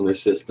successful in their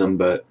system.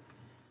 But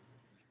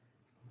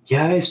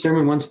yeah, I have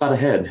Sermon 1 spot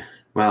ahead.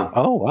 Wow.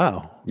 Oh,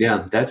 wow.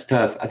 Yeah, that's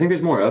tough. I think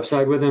there's more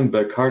upside with him,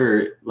 but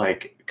Carter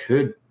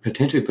could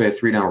potentially play a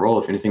 3-down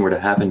role if anything were to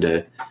happen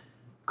to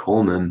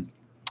Coleman.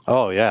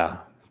 Oh, yeah.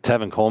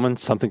 Tevin Coleman,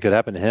 something could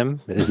happen to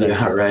him. Is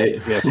that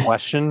right? A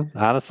question,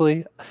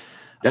 honestly?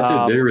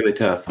 They're really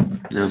tough.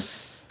 Yeah.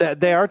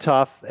 They are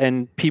tough,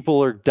 and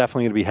people are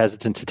definitely going to be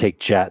hesitant to take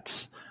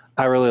Jets.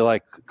 I really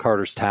like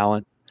Carter's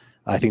talent.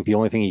 I think the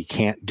only thing he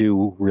can't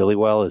do really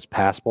well is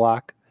pass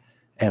block,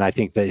 and I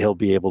think that he'll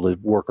be able to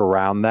work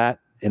around that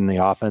in the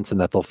offense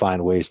and that they'll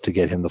find ways to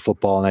get him the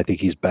football, and I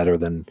think he's better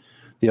than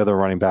the other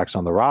running backs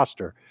on the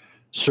roster.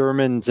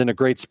 Sermon's in a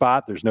great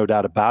spot. There's no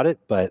doubt about it,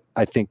 but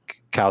I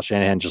think Kyle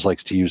Shanahan just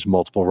likes to use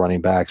multiple running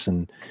backs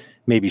and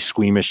maybe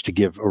squeamish to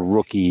give a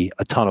rookie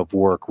a ton of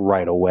work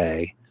right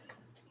away.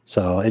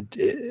 So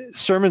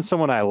Sermon's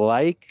someone I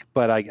like,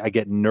 but I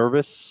get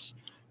nervous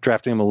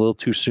drafting him a little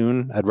too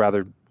soon. I'd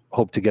rather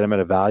hope to get him at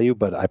a value,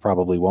 but I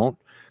probably won't.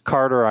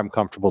 Carter, I'm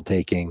comfortable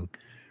taking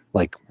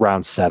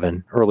round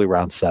 7, early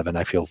round 7.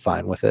 I feel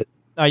fine with it.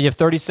 You have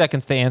 30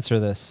 seconds to answer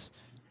this.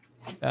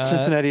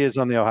 Cincinnati is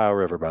on the Ohio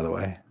River, by the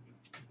way.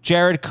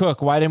 Jared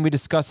Cook, why didn't we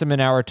discuss him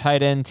in our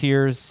tight end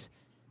tiers?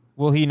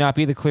 Will he not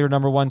be the clear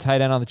number 1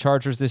 tight end on the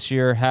Chargers this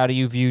year? How do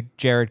you view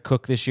Jared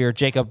Cook this year?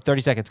 Jacob,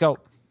 30 seconds, go.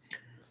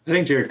 I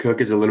think Jared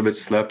Cook is a little bit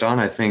slept on.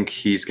 I think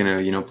he's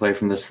going to, play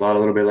from the slot a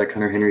little bit like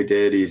Hunter Henry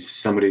did. He's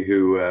somebody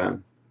who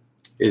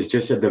is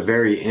just at the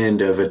very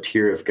end of a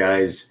tier of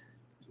guys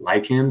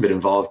like him that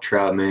involve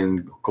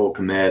Troutman, Cole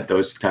Kmet,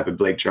 those type of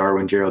Blake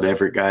Jarwin, Gerald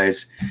Everett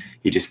guys.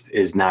 He just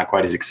is not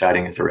quite as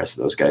exciting as the rest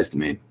of those guys to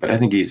me. But I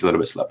think he's a little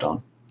bit slept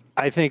on.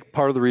 I think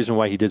part of the reason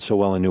why he did so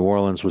well in New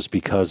Orleans was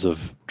because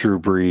of Drew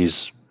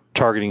Brees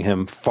targeting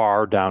him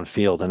far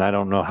downfield, and I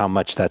don't know how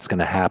much that's going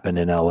to happen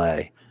in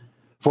LA.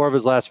 4 of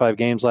his last 5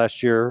 games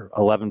last year,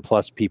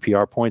 11-plus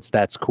PPR points.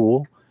 That's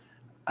cool.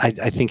 I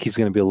think he's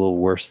going to be a little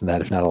worse than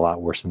that, if not a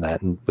lot worse than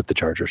that, with the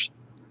Chargers.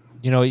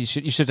 You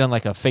should have done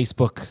like a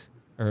Facebook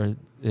or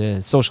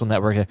social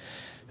network.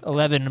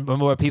 11 or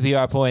more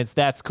PPR points.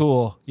 That's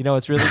cool.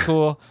 It's really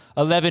cool.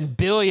 11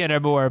 billion or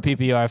more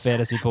PPR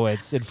fantasy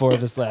points in 4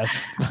 of his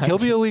last. He'll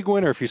be a league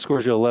winner if he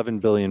scores you 11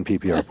 billion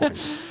PPR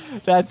points.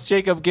 That's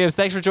Jacob Gibbs.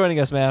 Thanks for joining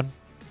us, man.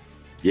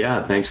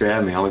 Yeah, thanks for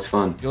having me. Always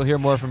fun. You'll hear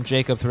more from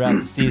Jacob throughout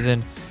the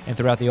season and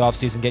throughout the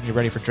offseason, getting you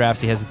ready for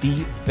drafts. He has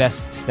the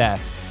best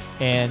stats.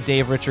 And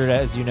Dave Richard,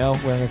 as you know,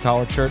 wearing a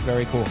collared shirt.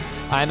 Very cool.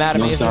 I'm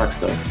Adam. No socks,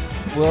 though.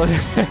 We'll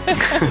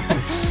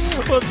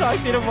talk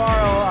to you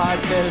tomorrow on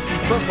Fantasy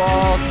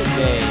Football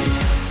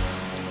Today.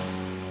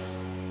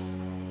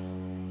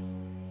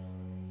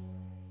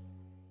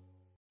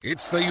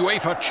 It's the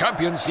UEFA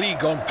Champions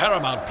League on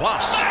Paramount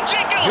Plus.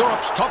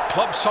 Europe's top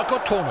club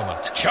soccer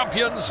tournament.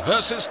 Champions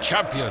versus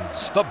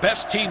champions. The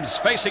best teams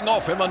facing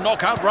off in the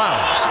knockout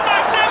rounds.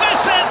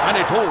 Magnificent! And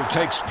it all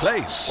takes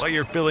place while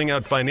you're filling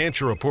out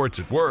financial reports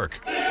at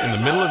work, in the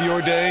middle of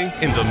your day,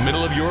 in the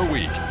middle of your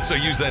week. So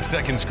use that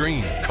second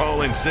screen,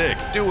 call in sick,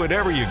 do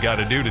whatever you got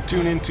to do to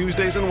tune in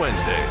Tuesdays and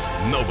Wednesdays.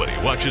 Nobody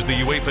watches the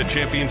UEFA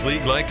Champions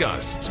League like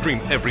us. Stream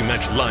every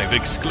match live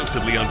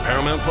exclusively on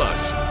Paramount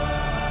Plus.